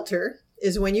mental filter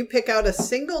is when you pick out a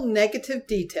single negative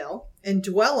detail and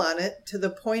dwell on it to the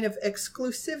point of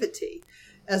exclusivity.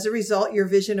 As a result, your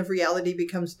vision of reality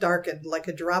becomes darkened like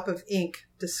a drop of ink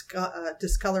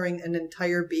discoloring an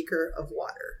entire beaker of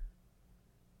water.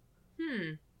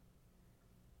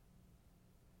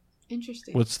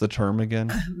 Interesting. What's the term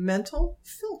again? Mental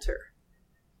filter.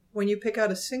 When you pick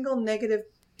out a single negative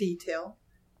detail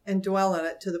and dwell on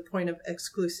it to the point of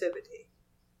exclusivity.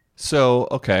 So,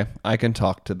 okay, I can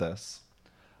talk to this.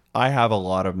 I have a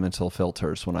lot of mental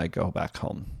filters when I go back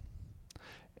home.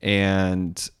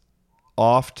 And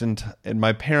often, and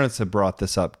my parents have brought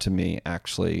this up to me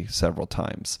actually several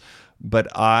times, but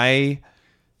I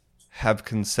have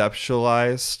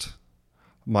conceptualized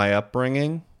my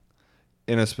upbringing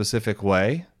in a specific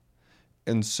way.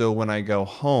 And so when I go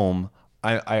home,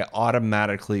 I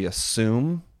automatically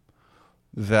assume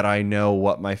that I know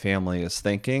what my family is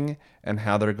thinking and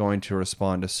how they're going to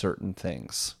respond to certain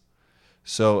things.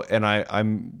 So, and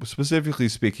I'm specifically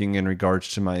speaking in regards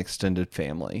to my extended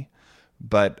family,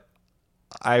 but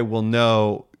I will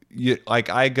know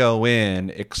I go in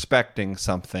expecting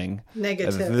something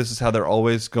Negative. This is how they're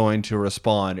always going to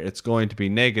respond. It's going to be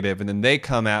negative, and then they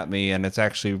come at me and it's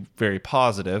actually very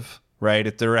positive, right?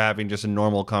 If they're having just a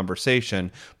normal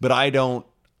conversation, but I don't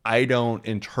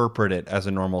interpret it as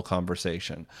a normal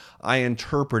conversation. I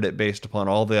interpret it based upon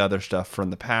all the other stuff from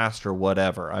the past or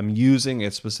whatever. I'm using a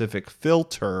specific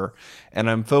filter, and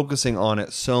I'm focusing on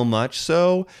it so much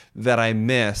so that I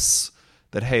miss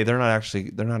that, hey, they're not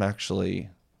actually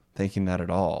thinking that at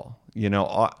all.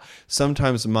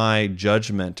 Sometimes my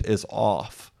judgment is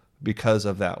off because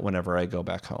of that. Whenever I go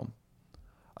back home,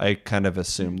 I kind of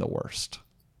assume the worst.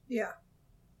 Yeah.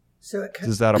 So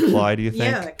does that apply, do you think?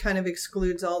 Yeah, it kind of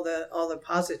excludes all the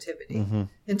positivity. Mm-hmm.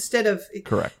 Instead of,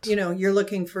 correct. You're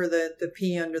looking for the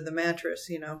pea under the mattress.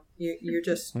 You're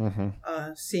just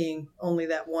seeing only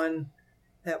that one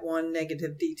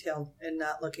negative detail and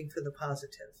not looking for the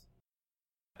positive.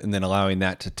 And then allowing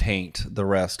that to taint the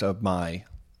rest of my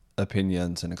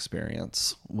opinions and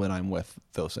experience when I'm with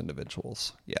those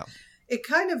individuals. Yeah. It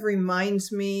kind of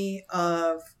reminds me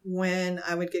of when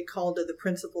I would get called to the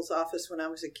principal's office when I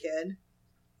was a kid,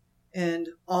 and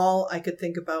all I could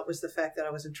think about was the fact that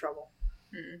I was in trouble.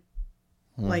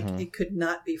 Mm-hmm. Like, it could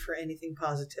not be for anything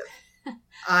positive.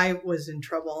 I was in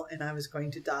trouble and I was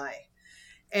going to die.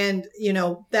 And,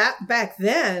 that back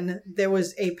then, there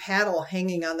was a paddle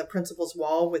hanging on the principal's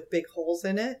wall with big holes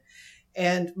in it.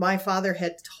 And my father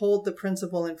had told the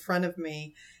principal in front of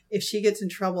me, if she gets in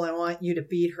trouble, I want you to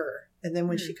beat her. And then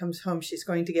when she comes home, she's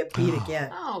going to get beat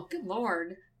again. Oh, good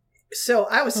Lord. So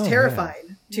I was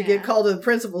terrified to get called to the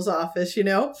principal's office,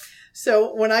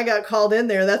 So when I got called in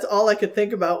there, that's all I could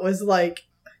think about was like,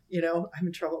 I'm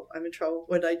in trouble.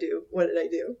 What did I do?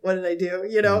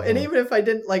 And even if I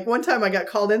didn't, like one time I got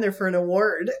called in there for an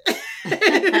award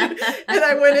and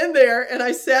I went in there and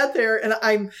I sat there and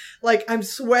I'm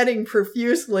sweating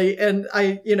profusely and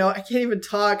I can't even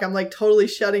talk. I'm like totally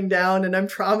shutting down and I'm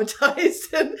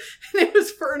traumatized and it was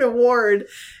for an award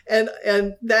and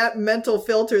that mental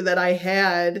filter that I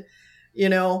had,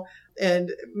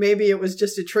 and maybe it was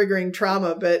just a triggering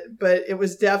trauma, but it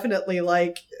was definitely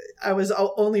like I was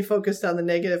only focused on the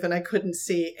negative and I couldn't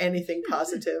see anything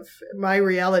positive. My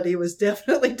reality was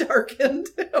definitely darkened.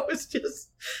 I was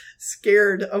just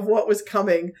scared of what was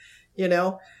coming,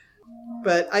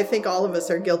 But I think all of us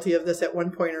are guilty of this at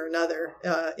one point or another.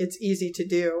 It's easy to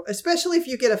do, especially if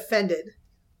you get offended.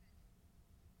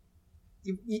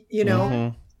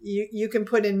 You can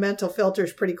put in mental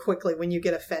filters pretty quickly when you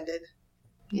get offended.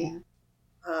 Yeah.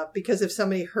 Because if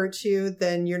somebody hurts you,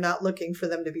 then you're not looking for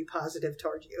them to be positive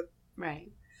toward you.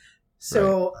 Right.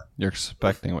 So you're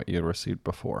expecting what you received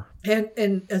before.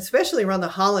 And especially around the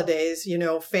holidays,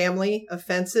 family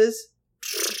offenses,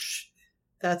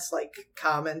 that's like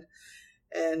common.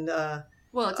 And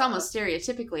well, it's almost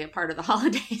stereotypically a part of the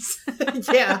holidays.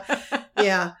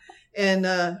 Yeah. And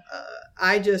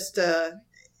I just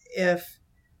if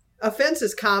offense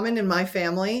is common in my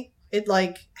family, it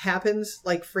happens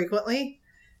frequently.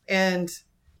 And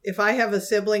if I have a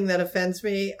sibling that offends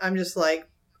me, I'm just like,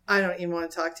 I don't even want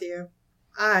to talk to you.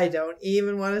 I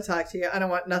don't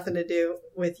want nothing to do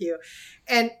with you.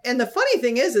 And the funny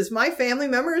thing is my family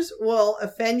members will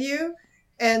offend you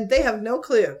and they have no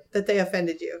clue that they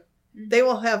offended you.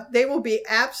 Mm-hmm. They will be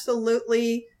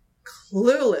absolutely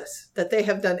clueless that they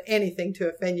have done anything to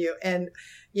offend you. And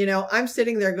I'm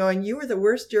sitting there going, you were the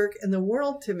worst jerk in the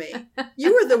world to me.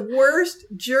 You were the worst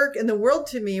jerk in the world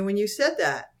to me when you said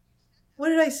that. What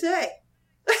did I say?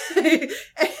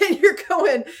 And you're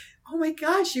going, oh my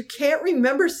gosh, you can't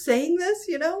remember saying this,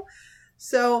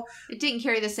 So it didn't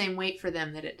carry the same weight for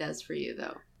them that it does for you,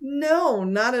 though. No,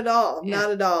 not at all. Yeah.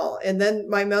 Not at all. And then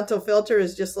my mental filter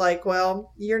is just like,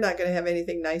 well, you're not going to have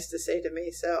anything nice to say to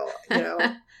me. So,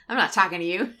 I'm not talking to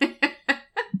you.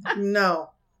 No,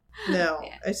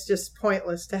 yeah. It's just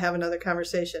pointless to have another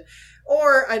conversation.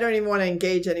 Or I don't even want to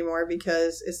engage anymore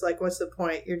because it's like, what's the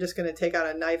point? You're just going to take out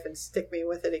a knife and stick me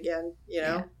with it again,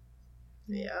 Yeah.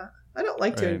 I don't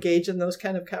like to engage in those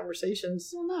kind of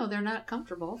conversations. Well, no, they're not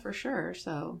comfortable for sure.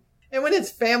 So, and when it's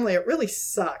family, it really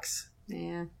sucks.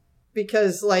 Yeah.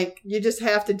 Because you just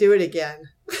have to do it again.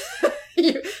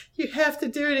 You have to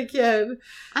do it again.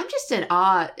 I'm just in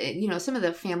awe, some of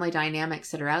the family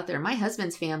dynamics that are out there. My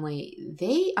husband's family,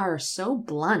 they are so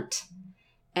blunt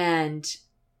and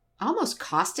almost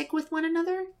caustic with one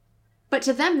another. But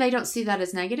to them, they don't see that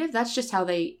as negative. That's just how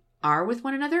they are with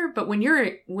one another. But when you're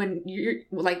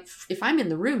like, if I'm in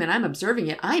the room and I'm observing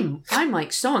it, I'm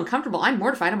like so uncomfortable. I'm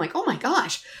mortified. I'm like, oh my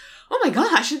gosh,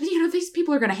 these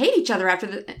people are going to hate each other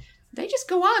after they just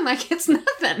go on like it's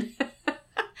nothing.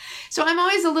 So I'm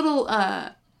always a little,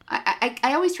 I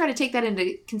I always try to take that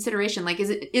into consideration. Like, is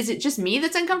it just me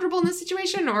that's uncomfortable in this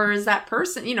situation, or is that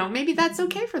person, maybe that's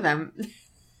okay for them?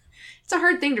 It's a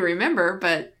hard thing to remember,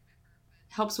 but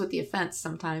helps with the offense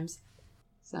sometimes.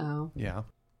 So yeah.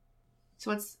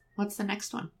 So what's the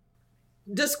next one?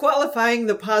 Disqualifying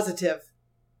the positive.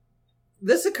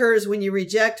 This occurs when you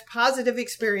reject positive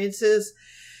experiences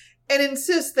and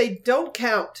insist they don't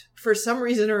count for some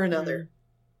reason or another.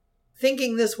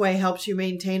 Thinking this way helps you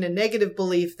maintain a negative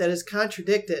belief that is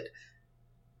contradicted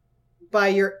by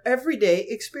your everyday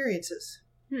experiences.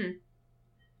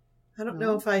 I don't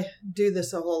know if I do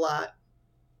this a whole lot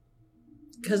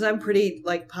because I'm pretty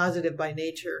positive by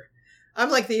nature. I'm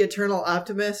like the eternal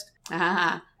optimist.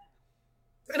 And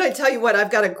I tell you what,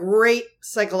 I've got a great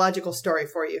psychological story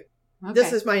for you. Okay.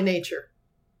 This is my nature.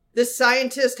 This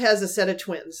scientist has a set of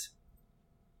twins,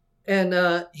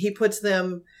 and he puts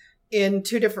them in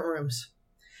 2 different rooms.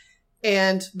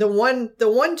 And the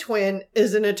one twin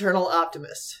is an eternal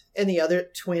optimist, and the other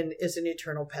twin is an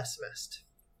eternal pessimist.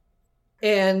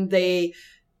 And they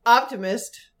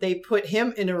put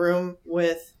him in a room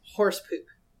with horse poop.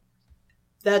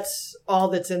 That's all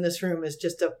that's in this room, is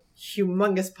just a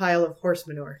humongous pile of horse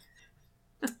manure.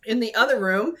 In the other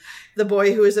room, the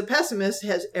boy who is a pessimist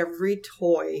has every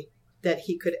toy that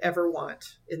he could ever want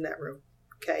in that room.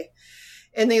 Okay.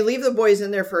 And they leave the boys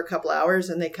in there for a couple hours,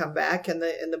 and they come back, and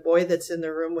the boy that's in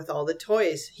the room with all the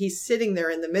toys, he's sitting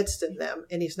there in the midst of them,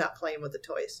 and he's not playing with the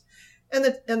toys. And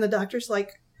the doctor's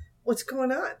like, "What's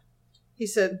going on?" He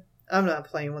said, "I'm not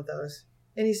playing with those."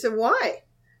 And he said, "Why?"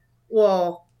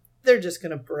 "Well, they're just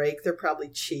going to break. They're probably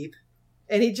cheap."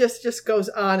 And he just goes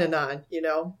on and on,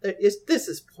 This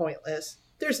is pointless.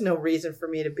 There's no reason for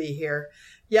me to be here.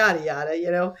 Yada,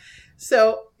 yada,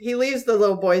 So he leaves the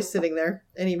little boy sitting there,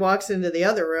 and he walks into the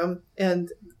other room,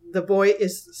 and the boy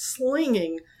is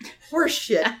slinging horse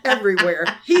shit everywhere.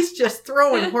 He's just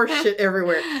throwing horse shit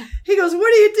everywhere. He goes,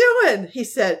 "What are you doing?" He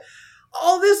said,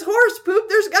 "All this horse poop,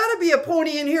 there's got to be a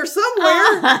pony in here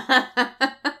somewhere."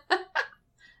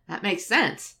 That makes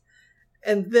sense.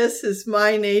 And this is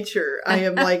my nature. I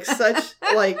am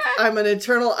I'm an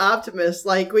eternal optimist.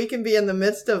 We can be in the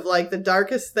midst of the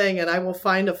darkest thing, and I will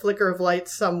find a flicker of light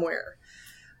somewhere.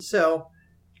 So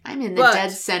I'm in the dead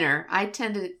center. I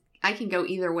can go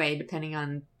either way depending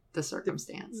on the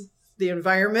circumstance. The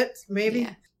environment, maybe?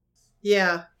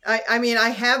 Yeah. I mean, I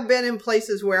have been in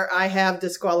places where I have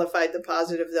disqualified the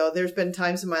positive, though. There's been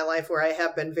times in my life where I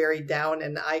have been very down,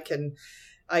 and I can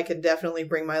definitely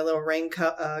bring my little rain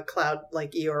cloud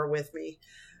like Eeyore with me.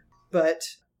 But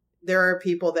there are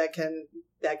people that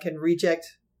can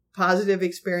reject positive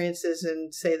experiences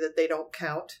and say that they don't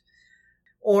count,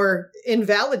 or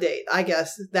invalidate. I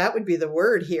guess that would be the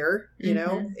word here,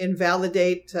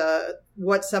 invalidate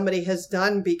what somebody has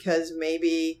done because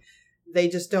maybe they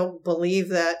just don't believe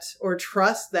that or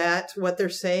trust that what they're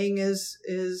saying is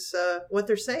what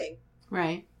they're saying.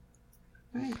 Right.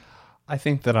 I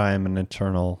think that I am an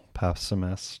eternal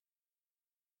pessimist.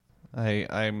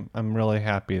 I'm really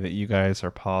happy that you guys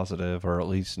are positive or at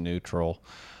least neutral.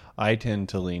 I tend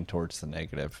to lean towards the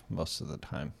negative most of the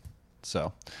time.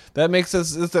 So that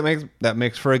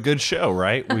makes for a good show,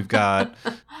 right? We've got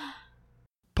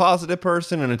positive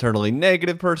person, an eternally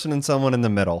negative person, and someone in the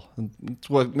middle. It's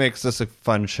what makes this a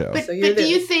fun show. But do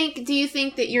you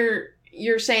think that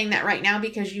you're saying that right now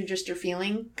because you just are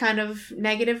feeling kind of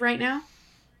negative right now?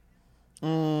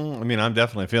 I mean, I'm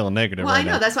definitely feeling negative right now. Well,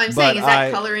 I know. That's what I'm saying. Is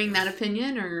that coloring that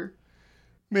opinion, or?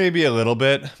 Maybe a little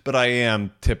bit, but I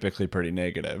am typically pretty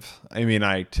negative. I mean,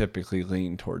 I typically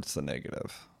lean towards the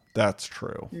negative. That's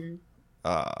true.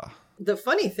 Mm-hmm. The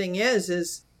funny thing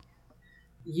is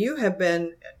you have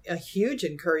been a huge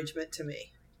encouragement to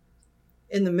me.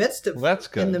 In the midst of that's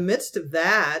good. In the midst of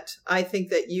that, I think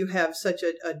that you have such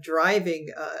a driving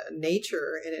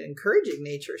nature and an encouraging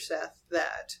nature, Seth,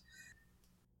 that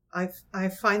I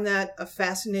find that a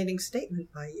fascinating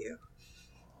statement by you.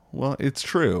 Well, it's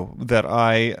true that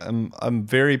I'm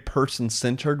very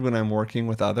person-centered when I'm working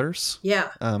with others. Yeah.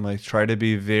 I try to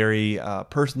be very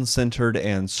person-centered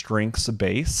and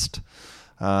strengths-based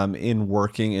in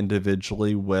working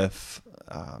individually with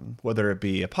whether it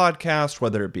be a podcast,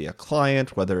 whether it be a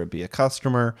client, whether it be a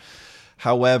customer.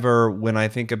 However, when I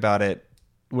think about it,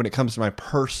 when it comes to my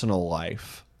personal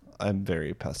life, I'm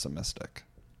very pessimistic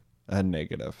and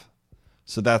negative.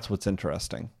 So that's what's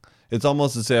interesting. It's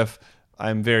almost as if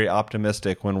I'm very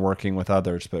optimistic when working with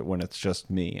others, but when it's just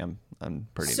me, I'm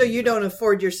pretty So negative. You don't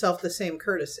afford yourself the same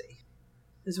courtesy,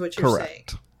 is what you're saying.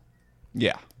 Correct.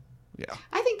 Yeah.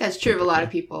 I think that's true of a lot of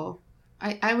people.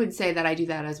 I would say that I do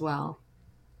that as well.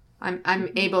 I'm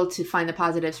able to find the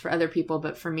positives for other people,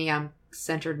 but for me, I'm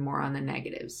centered more on the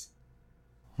negatives.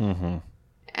 Mm-hmm.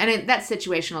 And that's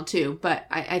situational too, but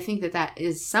I think that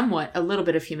is somewhat a little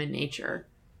bit of human nature.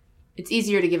 It's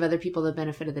easier to give other people the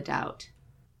benefit of the doubt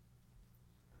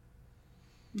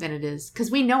than it is,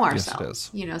 because we know ourselves,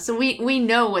 so we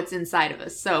know what's inside of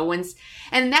us. So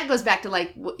and that goes back to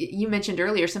like what you mentioned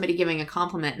earlier, somebody giving a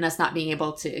compliment and us not being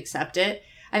able to accept it.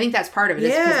 I think that's part of it. Is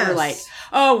because we're like,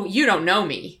 oh, you don't know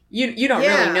me. You don't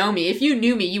really know me. If you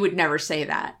knew me, you would never say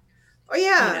that. Oh,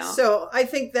 yeah. So I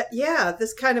think that,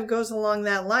 this kind of goes along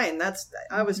that line.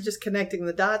 I was just connecting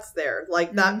the dots there,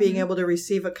 like not being able to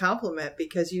receive a compliment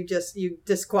because you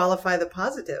disqualify the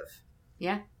positive.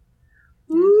 Yeah.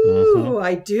 Ooh,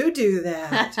 I do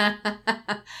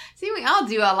that. See, we all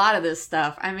do a lot of this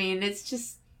stuff. I mean, it's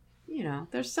just,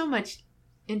 there's so much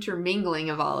intermingling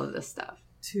of all of this stuff.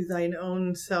 To thine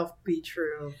own self be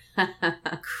true.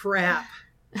 Crap.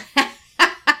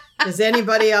 Is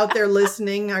anybody out there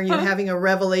listening? Are you having a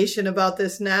revelation about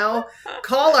this now?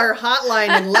 Call our hotline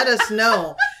and let us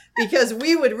know. Because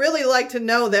we would really like to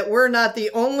know that we're not the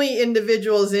only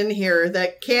individuals in here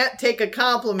that can't take a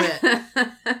compliment.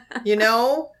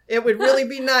 It would really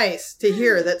be nice to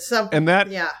hear that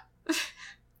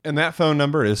And that phone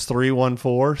number is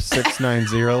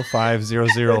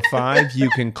 314-690-5005.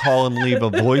 You can call and leave a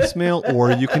voicemail,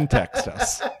 or you can text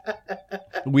us.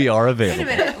 We are available.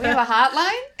 Wait a minute. We have a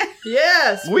hotline?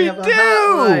 Yes, we have do. A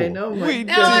hotline. Oh my we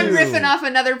God. do. Now I'm riffing off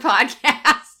another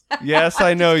podcast. Yes,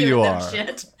 I know you are.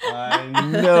 Shit. I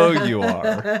know you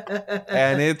are.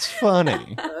 And it's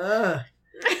funny.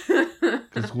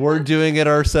 Because we're doing it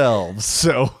ourselves.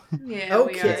 So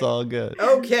it's all good.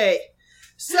 Okay.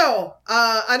 So,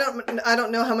 I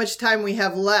don't know how much time we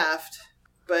have left,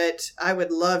 but I would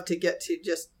love to get to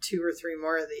just 2 or 3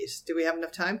 more of these. Do we have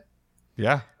enough time?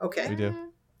 Yeah. Okay. We do.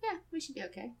 Yeah, we should be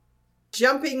okay.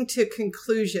 Jumping to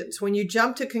conclusions. When you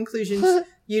jump to conclusions,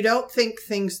 you don't think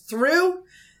things through.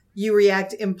 You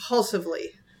react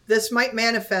impulsively. This might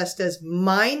manifest as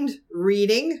mind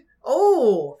reading.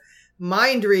 Oh,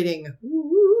 mind reading.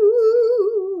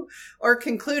 Ooh. Or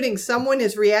concluding someone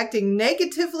is reacting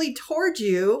negatively toward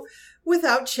you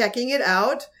without checking it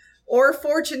out. Or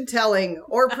fortune telling,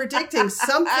 or predicting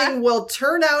something will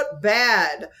turn out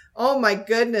bad. Oh my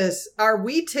goodness. Are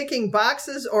we ticking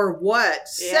boxes or what?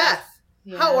 Yeah. Seth,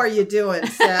 how are you doing,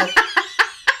 Seth?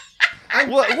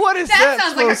 What is that? That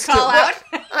sounds like a call out.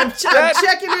 I'm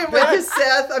checking in with you,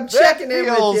 Seth. I'm checking in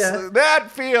with you.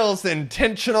 That feels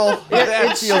intentional. That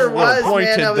It feels sure was,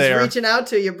 pointed man. I was there. reaching out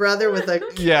to you, brother, with a I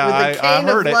cane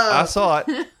heard of it. love.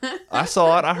 I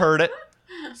saw it. I heard it.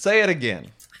 Say it again.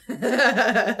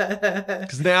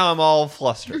 Because now I'm all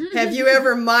flustered. Have you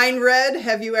ever mind read?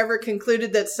 Have you ever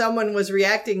concluded that someone was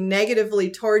reacting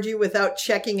negatively toward you without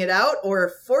checking it out?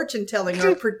 Or fortune telling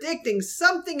or predicting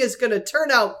something is going to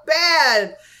turn out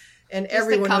bad? And Just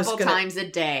everyone a was couple going times a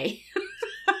day.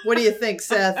 What do you think,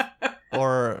 Seth?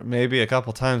 Or maybe a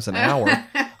couple times an hour.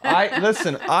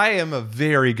 I am a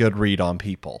very good read on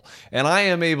people, and I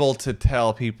am able to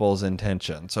tell people's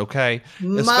intentions, okay?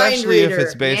 Especially if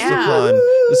it's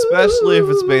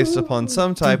based upon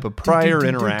some type of prior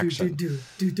interaction.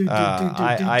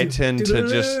 I tend to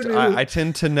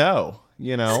know,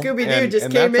 Scooby-Doo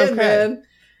just came in, man.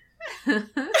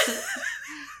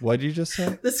 What did you just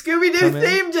say? The Scooby-Doo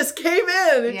theme just came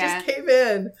in. It just came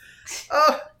in.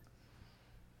 Oh.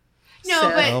 No,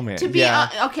 Seth. but to be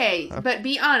but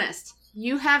be honest.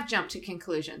 You have jumped to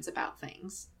conclusions about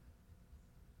things.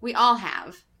 We all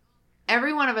have.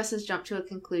 Every one of us has jumped to a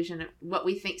conclusion of what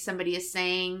we think somebody is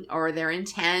saying or their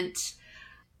intent.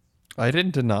 I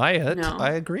didn't deny it. No.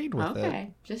 I agreed with it.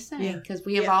 Okay, just saying, because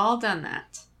we have all done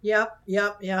that. Yep.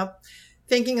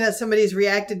 Thinking that somebody's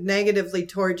reacted negatively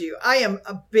toward you. I am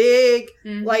a big,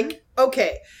 I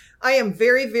am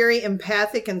very, very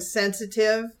empathic and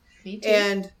sensitive. Me too.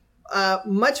 And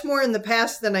much more in the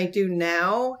past than I do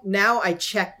now. Now I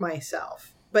check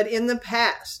myself. But in the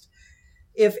past,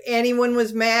 if anyone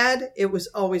was mad, it was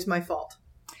always my fault.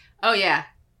 Oh, yeah.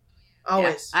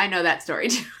 Always. Yeah, I know that story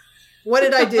too. What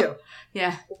did I do?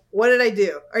 Yeah. What did I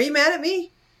do? Are you mad at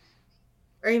me?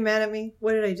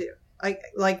 What did I do?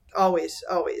 Always.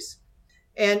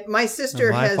 And my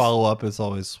sister my follow-up is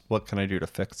always, what can I do to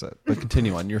fix it? But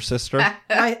continue on. Your sister?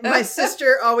 my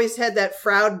sister always had that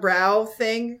frowned brow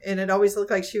thing, and it always looked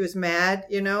like she was mad,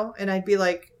 and I'd be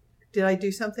like, did I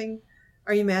do something?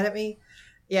 Are you mad at me?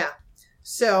 Yeah.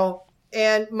 So,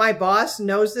 and my boss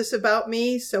knows this about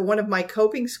me, so one of my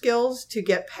coping skills to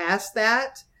get past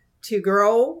that, to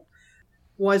grow,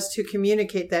 was to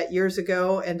communicate that years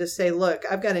ago and to say, look,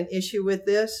 I've got an issue with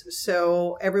this.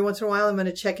 So every once in a while, I'm going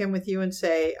to check in with you and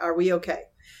say, are we okay?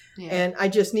 Yeah. And I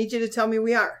just need you to tell me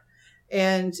we are.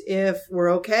 And if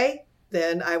we're okay,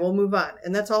 then I will move on.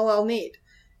 And that's all I'll need.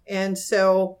 And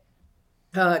so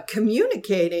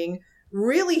communicating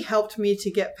really helped me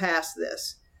to get past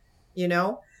this, you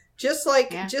know, just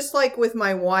like with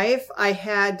my wife,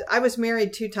 I was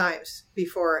married 2 times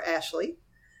before Ashley,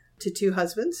 to 2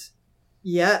 husbands.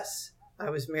 Yes,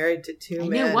 I was married to 2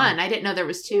 men. I knew one. I didn't know there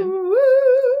was 2. Woo,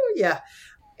 yeah.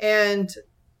 And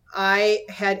I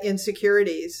had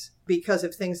insecurities because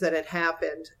of things that had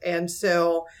happened. And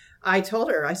so I told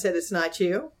her, I said, it's not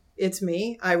you, it's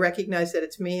me. I recognize that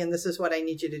it's me, and this is what I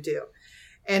need you to do.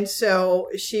 And so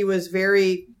she was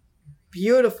very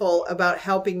beautiful about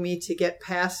helping me to get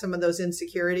past some of those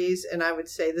insecurities. And I would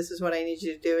say, this is what I need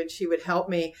you to do. And she would help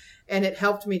me, and it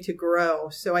helped me to grow.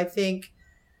 So I think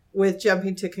with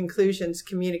jumping to conclusions,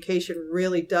 communication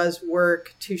really does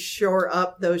work to shore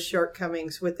up those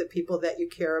shortcomings with the people that you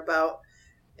care about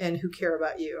and who care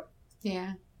about you.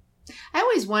 Yeah. I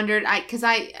always wondered, because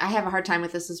I have a hard time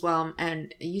with this as well,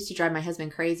 and it used to drive my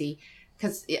husband crazy,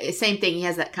 because same thing, he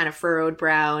has that kind of furrowed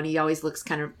brow, and he always looks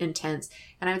kind of intense.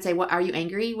 And I would say, "What are you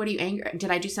angry? What are you angry?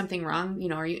 Did I do something wrong? You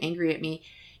know, are you angry at me?"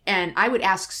 And I would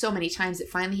ask so many times that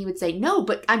finally he would say, "No,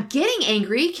 but I'm getting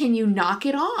angry. Can you knock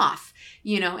it off?"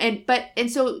 You know,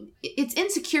 and so it's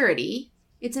insecurity.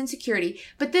 It's insecurity.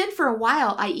 But then for a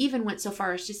while, I even went so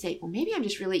far as to say, well, maybe I'm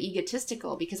just really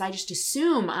egotistical because I just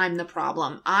assume I'm the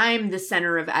problem. I'm the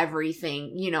center of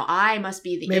everything. You know, I must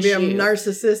be the issue. Maybe I'm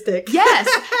narcissistic. Yes.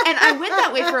 And I went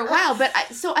that way for a while. But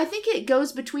so I think it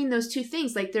goes between those two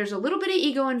things. Like there's a little bit of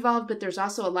ego involved, but there's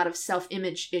also a lot of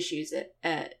self-image issues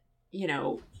at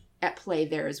play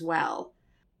there as well.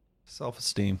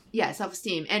 Self-esteem. Yeah,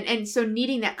 self-esteem. And so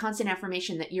needing that constant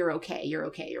affirmation that you're okay, you're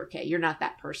okay, you're okay. You're not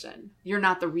that person. You're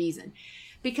not the reason.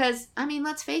 Because, I mean,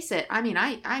 let's face it. I mean,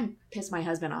 I piss my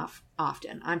husband off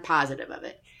often. I'm positive of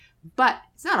it. But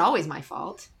it's not always my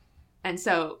fault. And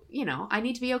so, you know, I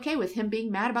need to be okay with him being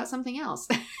mad about something else.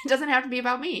 It doesn't have to be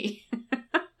about me.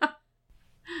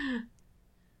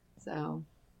 So.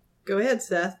 Go ahead,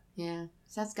 Seth. Yeah.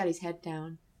 Seth's got his head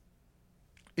down.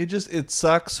 It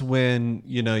sucks when,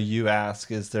 you know, you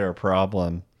ask, is there a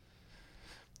problem?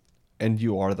 And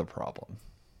you are the problem.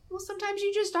 Well, sometimes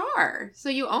you just are. So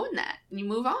you own that and you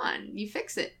move on. You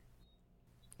fix it.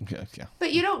 Yeah.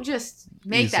 But you don't just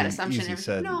make that assumption.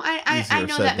 No, I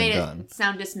know that made it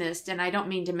sound dismissed, and I don't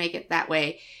mean to make it that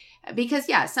way. Because,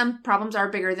 yeah, some problems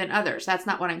are bigger than others. That's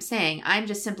not what I'm saying. I'm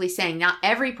just simply saying not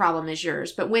every problem is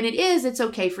yours. But when it is, it's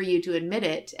okay for you to admit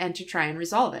it and to try and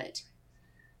resolve it.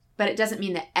 But it doesn't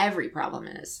mean that every problem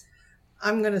is.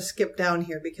 I'm going to skip down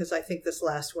here because I think this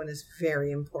last one is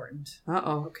very important.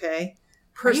 Uh-oh. Okay.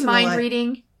 Are you mind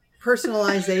reading?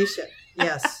 Personalization.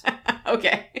 Yes.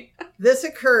 Okay. This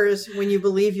occurs when you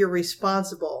believe you're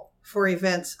responsible for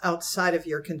events outside of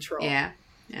your control. Yeah.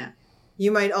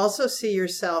 You might also see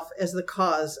yourself as the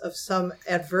cause of some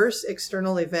adverse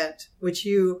external event which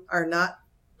you are not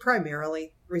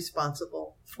primarily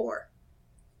responsible for.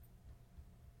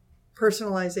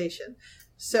 Personalization.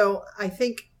 So I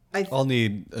think I'll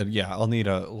need a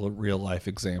real life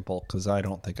example because I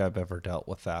don't think I've ever dealt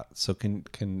with that. So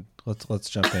let's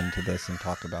jump into this and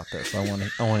talk about this. I want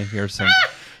to hear some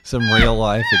real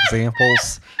life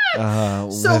examples.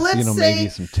 Maybe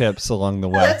some tips along the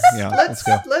way. Let's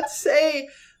go.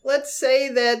 Let's say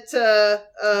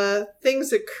that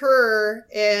things occur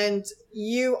and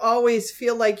you always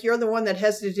feel like you're the one that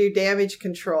has to do damage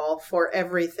control for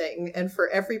everything and for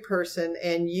every person.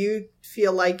 And you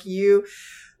feel like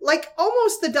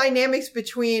almost the dynamics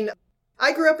between,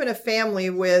 I grew up in a family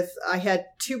I had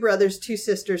 2 brothers, 2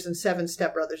 sisters, and 7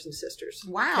 stepbrothers and sisters.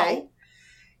 Wow. Okay?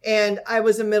 And I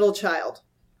was a middle child.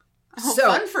 Oh,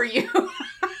 fun for you.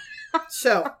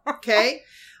 Okay.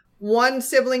 One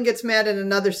sibling gets mad at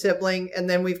another sibling, and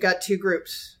then we've got 2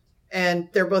 groups, and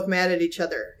they're both mad at each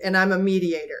other. And I'm a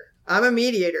mediator. I'm a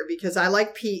mediator because I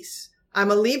like peace.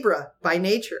 I'm a Libra by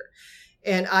nature,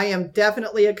 and I am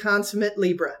definitely a consummate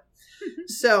Libra.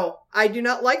 So I do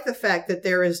not like the fact that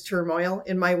there is turmoil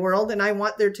in my world, and I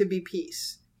want there to be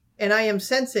peace. And I am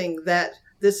sensing that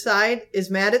this side is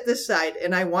mad at this side,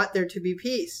 and I want there to be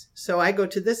peace. So I go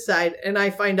to this side, and I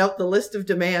find out the list of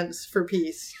demands for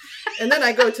peace. And then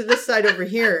I go to this side over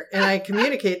here, and I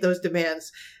communicate those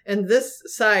demands. and this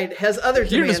side has other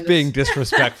You're demands. just being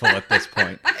disrespectful at this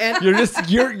point. And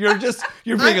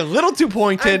You're being a little too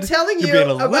pointed. I'm telling You're you being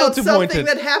a little about too something pointed.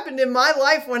 that happened in my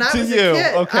life when I To was you, a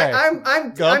kid. okay.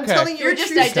 I'm Okay. telling you You're a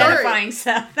just true story. identifying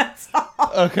Seth. That's all.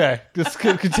 Okay, just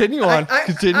continue on.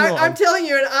 Continue on. I'm telling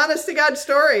you an honest to God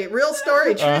story, real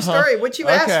story, true story, what you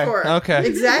asked for. Okay.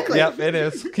 Exactly. Yep, it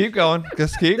is. Keep going.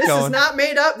 Just keep This going. is not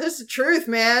made up. This is truth,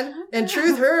 man. And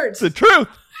truth hurts. the truth.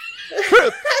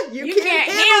 You can't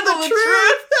handle the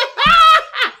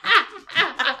truth.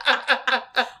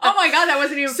 Oh my God, that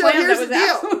wasn't even So planned. here's That the was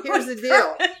deal. absolutely Here's the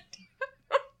deal.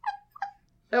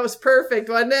 That was perfect,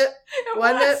 wasn't it?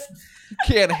 Wasn't it?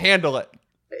 Can't handle it.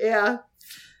 Yeah.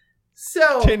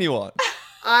 So Continue on.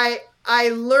 I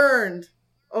learned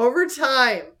over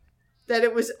time that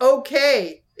it was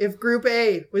okay if Group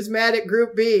A was mad at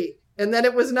Group B, and that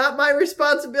it was not my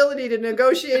responsibility to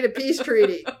negotiate a peace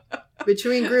treaty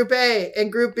between Group A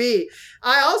and Group B.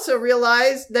 I also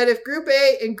realized that if Group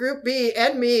A and Group B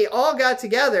and me all got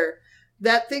together,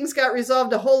 that things got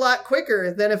resolved a whole lot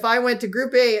quicker than if I went to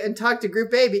Group A and talked to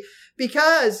Group A,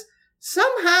 because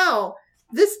somehow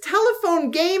this telephone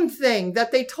game thing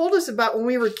that they told us about when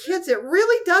we were kids, it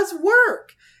really does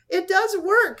work. It does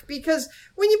work, because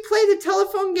when you play the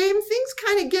telephone game, things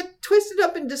kind of get twisted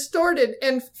up and distorted.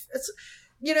 And,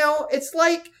 it's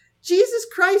like Jesus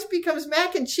Christ becomes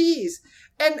mac and cheese.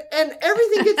 And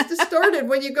everything gets distorted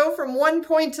when you go from one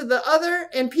point to the other,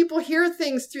 and people hear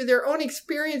things through their own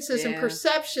experiences and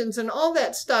perceptions and all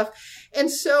that stuff.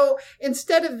 And so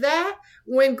instead of that,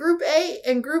 when Group A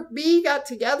and Group B got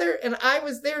together, and I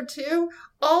was there too,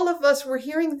 all of us were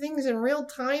hearing things in real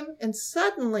time, and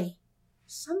suddenly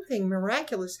something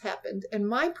miraculous happened. And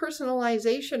my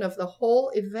personalization of the whole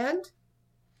event,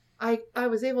 I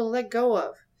was able to let go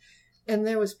of. And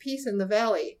there was peace in the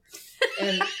valley.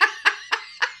 And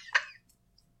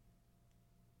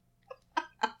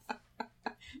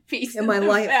Peace in in my the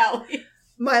life. valley.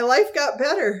 My life got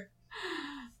better.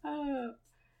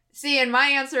 See, and my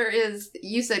answer is,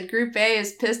 you said Group A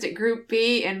is pissed at Group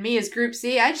B, and me is Group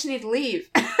C. I just need to leave.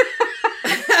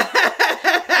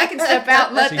 I can step out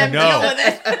and let them deal with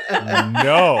it.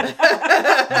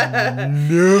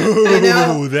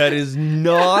 No, that is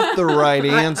not the right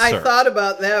answer. I thought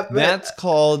about that. But That's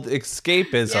called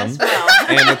escapism, Yes, well.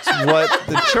 and it's what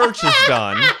the church has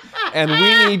done. And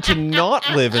we need to not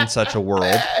live in such a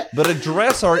world, but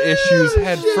address our issues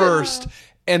head first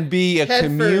and be a Head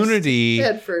community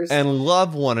Head first. and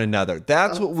love one another.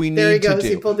 That's what we there he need to goes. do.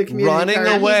 He pulled the community Running card.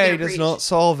 He's away gonna does preach. not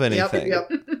solve Yep, anything. yep.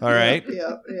 All right?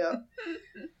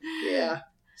 Yeah.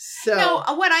 So No,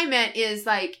 what I meant is,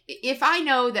 like, if I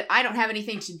know that I don't have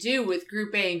anything to do with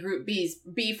Group A and Group B's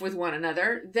beef with one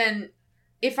another, then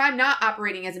if I'm not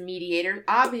operating as a mediator,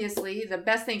 obviously the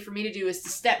best thing for me to do is to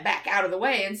step back out of the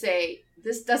way and say,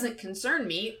 this doesn't concern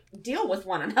me. Deal with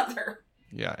one another.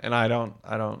 Yeah, and I don't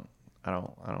like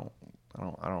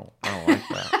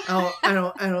that. I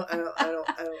don't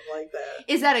like that.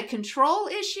 Is that a control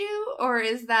issue, or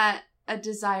is that a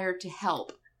desire to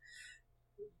help?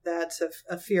 That's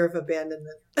a fear of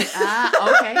abandonment.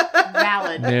 Okay.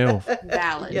 Valid. No.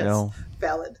 Valid. Yes. No.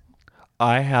 Valid.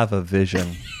 I have a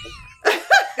vision.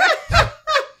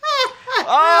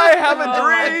 I have a Oh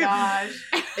my dream. gosh.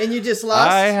 And you just lost.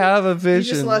 I have a You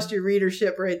vision. just lost your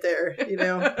readership right there.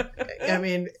 I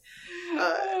mean,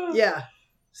 yeah.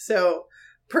 So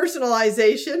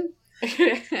personalization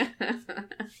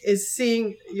is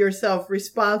seeing yourself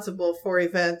responsible for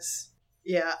events,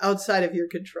 outside of your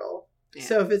control. Yeah.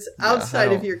 So if it's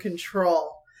outside of your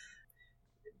control,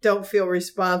 don't feel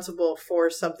responsible for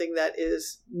something that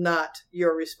is not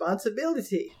your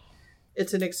responsibility.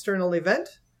 It's an external event,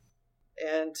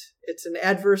 and it's an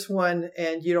adverse one,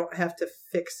 and you don't have to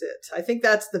fix it. I think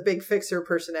that's the big fixer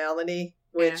personality,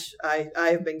 which I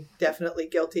have been definitely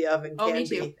guilty of and me can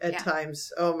too. be at Yeah.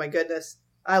 times. Oh my goodness.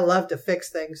 I love to fix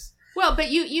things. Well, but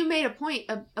you made a point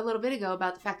a little bit ago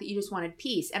about the fact that you just wanted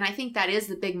peace. And I think that is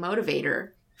the big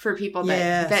motivator for people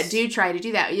that do try to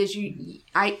do that. Is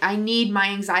I need my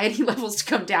anxiety levels to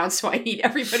come down, so I need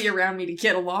everybody around me to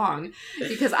get along,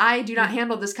 because I do not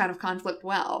handle this kind of conflict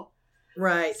well.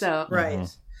 Right. So right.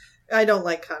 I don't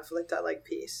like conflict. I like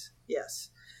peace. Yes.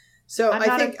 So I'm I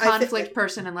not think a conflict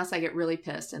person unless I get really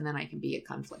pissed, and then I can be a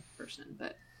conflict person.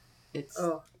 But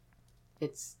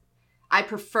it's I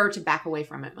prefer to back away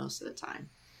from it most of the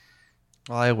time.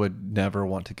 I would never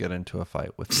want to get into a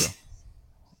fight with you.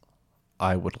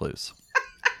 I would lose.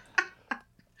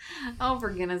 Oh,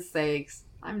 for goodness sakes.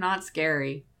 I'm not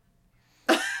scary.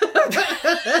 His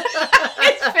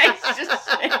face just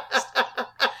changed.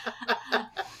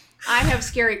 I have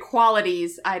scary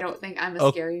qualities. I don't think I'm a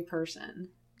scary person.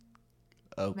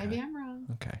 Okay. Maybe I'm wrong.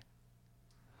 Okay.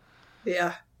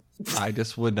 Yeah. I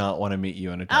just would not want to meet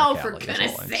you in a dark Oh, alley. for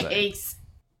goodness sakes.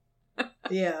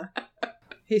 Yeah.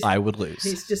 I would lose.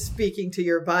 He's just speaking to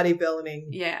your bodybuilding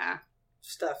Yeah.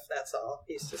 stuff. That's all.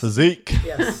 He's just Physique.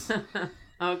 Yes.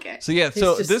 Okay. So yeah, He's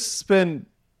just- this has been.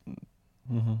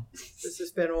 This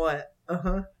has been what?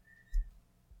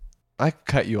 I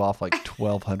cut you off like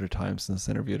 1,200 times in this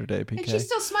interview today, PK. And she's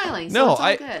still smiling, so No, it's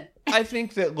all good. I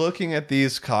think that looking at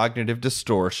these cognitive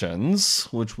distortions,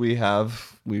 which we've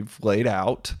laid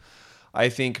out, I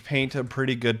think paint a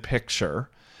pretty good picture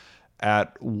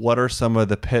at what are some of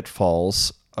the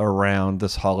pitfalls around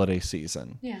this holiday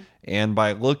season. Yeah. And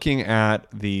by looking at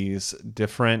these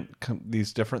different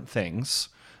things,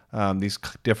 these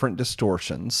different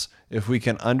distortions, if we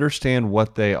can understand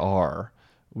what they are,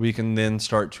 we can then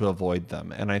start to avoid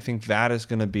them. And I think that is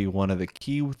going to be one of the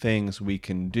key things we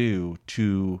can do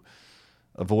to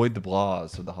avoid the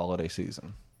blahs of the holiday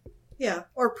season. Yeah.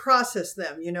 Or process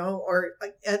them, or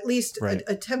at least Right.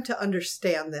 attempt to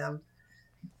understand them,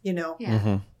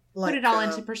 Yeah. Like, Put it all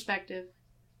into perspective.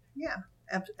 Yeah,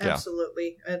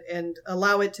 absolutely. And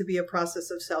allow it to be a process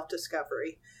of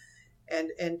self-discovery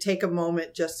and take a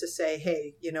moment just to say,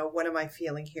 hey, what am I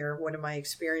feeling here? What am I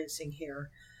experiencing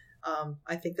here?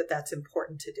 I think that's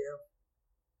important to do.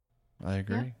 I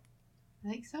agree. Yeah, I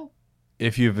think so.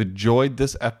 If you've enjoyed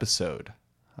this episode,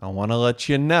 I want to let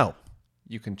you know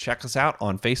you can check us out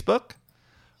on Facebook.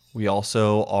 We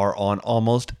also are on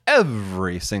almost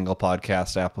every single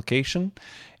podcast application.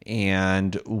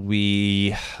 And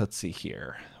let's see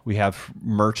here. We have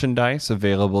merchandise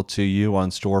available to you on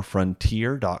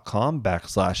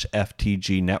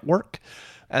storefrontier.com/FTG network.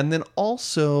 And then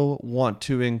also want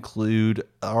to include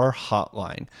our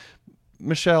hotline.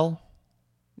 Michelle,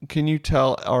 can you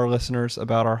tell our listeners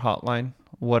about our hotline?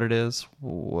 What it is,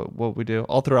 what we do?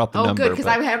 I'll throw out the number. Oh, good, because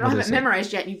I but haven't what have is it it?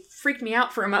 memorized yet. You freaked me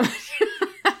out for a moment.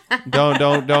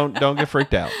 Don't get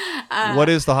freaked out. What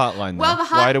is the hotline? Well, though?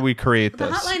 Why do we create The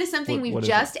this? hotline is something What we've is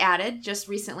just added just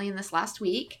recently in this last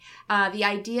week. The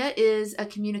idea is a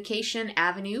communication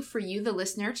avenue for you, the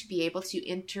listener, to be able to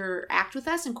interact with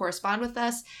us and correspond with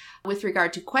us with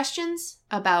regard to questions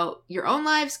about your own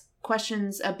lives,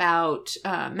 questions about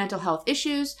mental health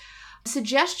issues,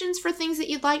 suggestions for things that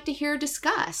you'd like to hear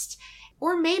discussed.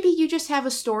 Or maybe you just have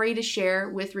a story to share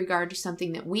with regard to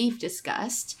something that we've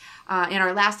discussed. In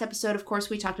our last episode, of course,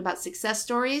 we talked about success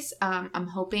stories. I'm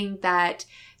hoping that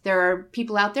there are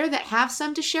people out there that have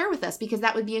some to share with us because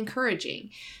that would be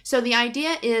encouraging. So the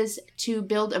idea is to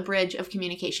build a bridge of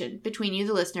communication between you,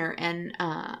 the listener, and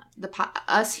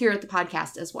us here at the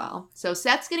podcast as well. So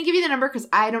Seth's going to give you the number because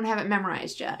I don't have it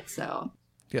memorized yet. So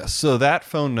Yeah, so that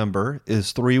phone number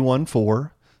is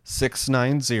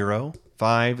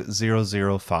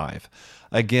 314-690-5005.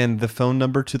 Again, the phone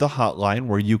number to the hotline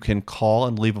where you can call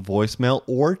and leave a voicemail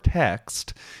or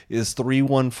text is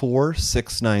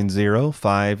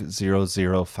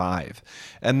 314-690-5005.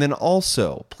 And then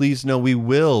also, please know we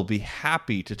will be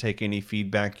happy to take any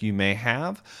feedback you may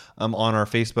have on our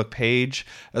Facebook page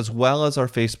as well as our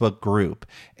Facebook group.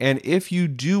 And if you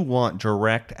do want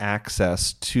direct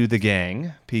access to the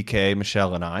gang, PK,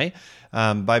 Michelle, and I,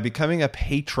 by becoming a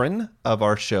patron of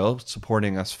our show,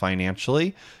 supporting us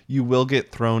financially, you will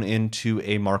get thrown into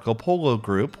a Marco Polo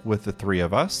group with the three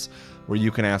of us, where you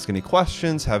can ask any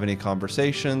questions, have any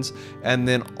conversations, and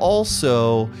then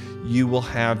also you will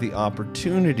have the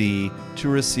opportunity to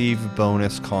receive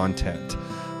bonus content.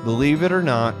 Believe it or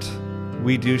not,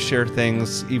 we do share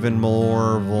things even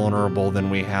more vulnerable than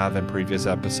we have in previous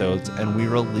episodes, and we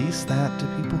release that to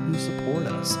people who support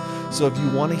us. So if you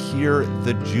want to hear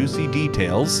the juicy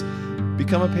details,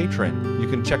 become a patron. You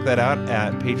can check that out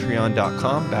at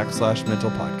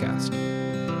patreon.com/mentalpodcast.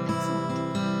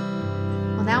 excellent.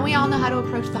 Well, now we all know how to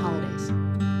approach the holidays.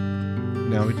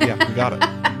 Now, we got it.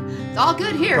 It's all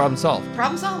good here. Problem solved.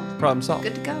 Problem solved. Problem solved.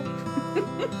 Good to go.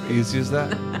 Easy as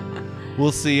that.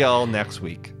 We'll see y'all next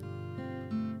week.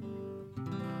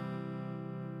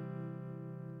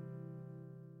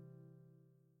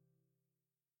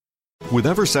 With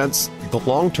Eversense, the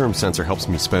long-term sensor helps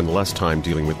me spend less time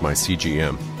dealing with my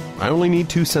CGM. I only need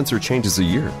 2 sensor changes a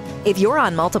year. If you're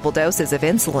on multiple doses of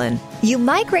insulin, you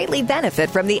might greatly benefit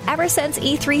from the Eversense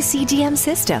E3 CGM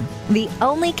system, the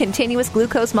only continuous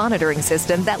glucose monitoring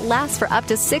system that lasts for up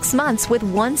to 6 months with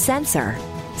one sensor.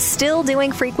 Still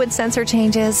doing frequent sensor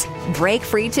changes? Break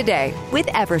free today with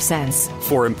Eversense.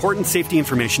 For important safety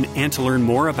information and to learn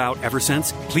more about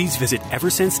Eversense, please visit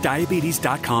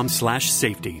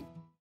eversensediabetes.com/safety.